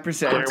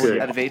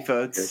 25% out of 8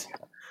 votes.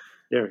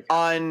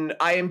 On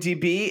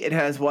IMDb, it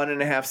has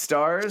 1.5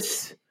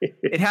 stars.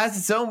 It has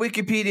its own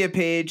Wikipedia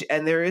page,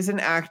 and there is an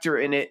actor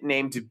in it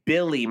named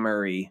Billy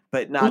Murray,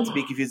 but not to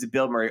be confused with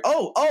Bill Murray.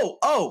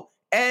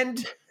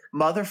 And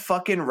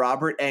motherfucking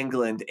Robert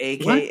Englund,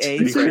 a.k.a.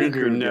 Freddy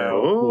Krueger.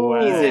 No.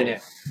 He's in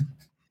it.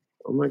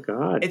 Oh, my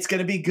God. It's going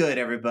to be good,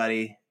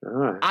 everybody.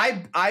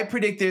 I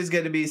predict there's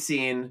going to be a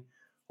scene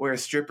where a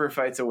stripper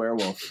fights a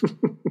werewolf.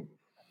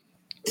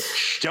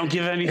 Don't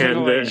give anything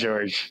away,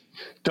 George.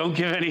 Don't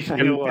give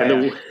anything away.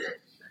 And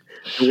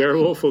the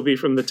werewolf will be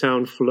from the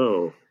town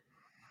Flo.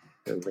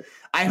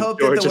 I hope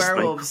that the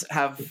werewolves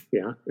have...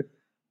 Yeah.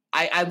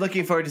 I'm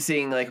looking forward to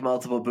seeing like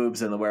multiple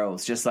boobs in the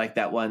werewolves, just like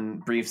that one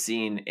brief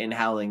scene in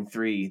Howling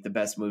 3, the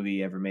best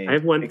movie ever made.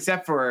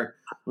 Except for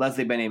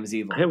Leslie, My Name is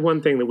Evil. I have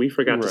one thing that we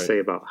forgot to say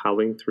about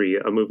Howling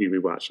 3, a movie we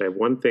watched. I have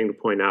one thing to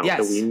point out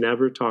that we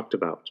never talked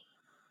about.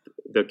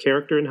 The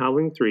character in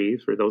Howling 3,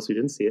 for those who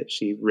didn't see it,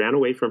 she ran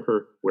away from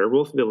her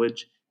werewolf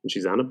village, and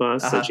she's on a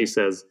bus, and she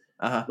says,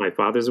 my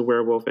father's a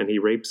werewolf, and he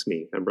rapes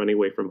me. I'm running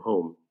away from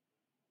home.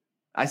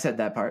 I said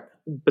that part.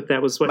 But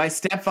that was what... My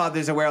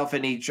stepfather's a werewolf,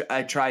 and he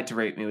tried to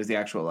rape me was the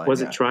actual line.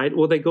 Was it tried?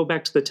 Well, they go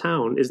back to the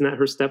town. Isn't that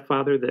her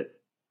stepfather that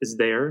is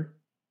there?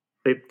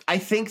 I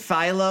think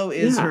Philo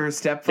is her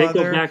stepfather. They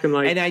go back and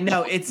I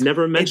know it's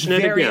never mention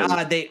it very again.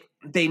 Odd.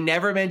 They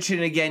never mention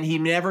it again. He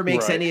never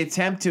makes any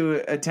attempt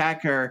to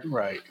attack her.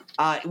 Right.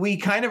 We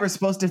kind of were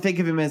supposed to think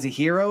of him as a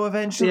hero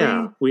eventually.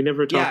 Yeah, we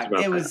never talked about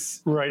it that.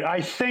 Was right.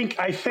 I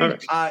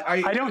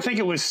I don't think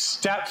it was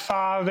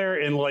stepfather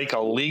in like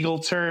a legal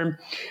term.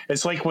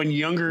 It's like when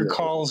younger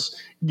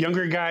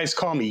guys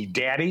call me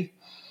daddy.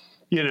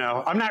 You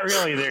know, I'm not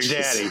really their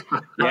daddy.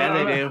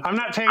 They do. I'm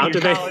not paying your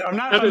college. I'm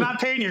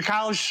not paying your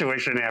college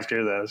tuition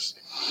after this.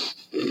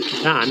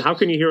 Don, how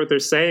can you hear what they're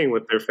saying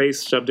with their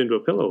face shoved into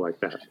a pillow like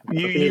that?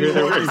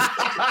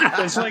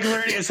 It's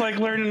like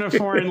learning a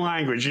foreign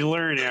language. You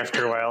learn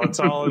after a while.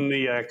 It's all in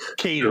the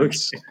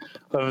cadence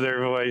of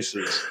their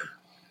voices.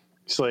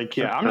 It's like,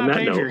 I'm not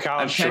paying for your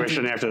college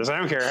tuition after this. I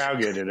don't care how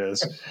good it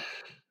is.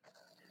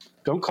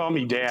 Don't call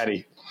me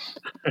daddy.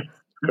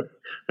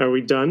 Are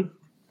we done?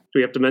 Do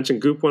we have to mention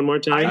Goop one more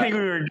time? I think we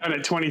were done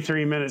at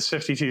 23 minutes,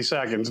 52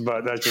 seconds,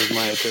 but that's just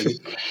my opinion.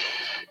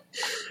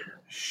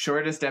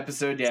 Shortest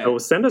episode yet. So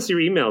send us your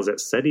emails at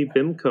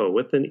SETIBIMCO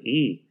with an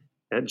E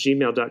at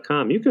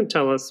gmail.com. You can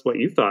tell us what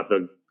you thought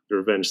the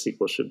Revenge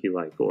sequel should be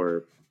like,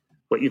 or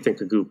what you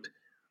think of Goop,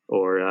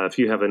 or if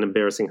you have an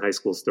embarrassing high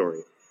school story.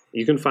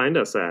 You can find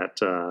us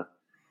at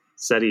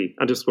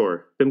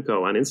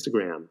SETI_BIMCO on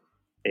Instagram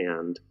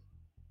and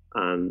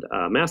on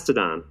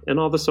Mastodon and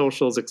all the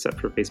socials except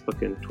for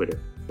Facebook and Twitter.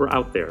 We're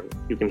out there.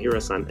 You can hear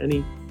us on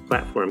any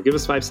platform. Give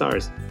us 5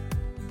 stars.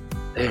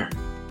 There.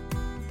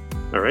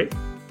 All right.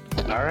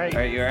 All right.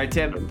 You're all right,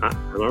 Tim.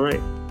 I'm all right.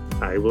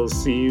 I will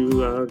see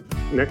you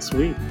next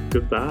week.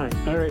 Goodbye.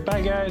 All right.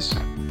 Bye, guys.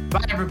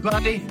 Bye,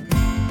 everybody.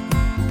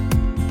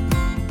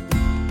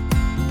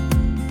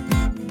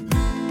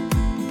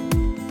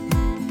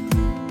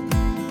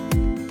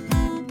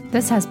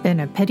 This has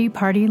been a Pity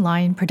Party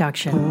Line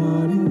production.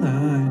 Party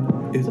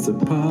line, it's a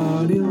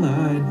party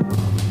line.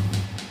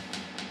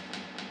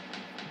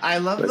 I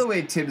love the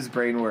way Tim's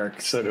brain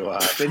works. So do I.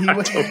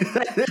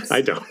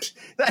 I don't.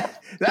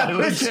 That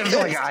was Tim's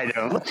like, I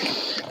don't.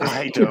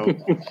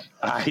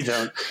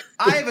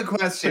 I have a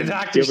question. The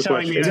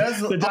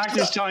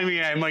doctor's telling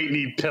me I might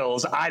need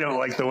pills. I don't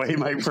like the way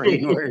my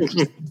brain works.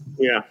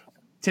 Yeah.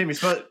 Tim, you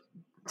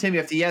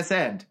have to yes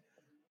and.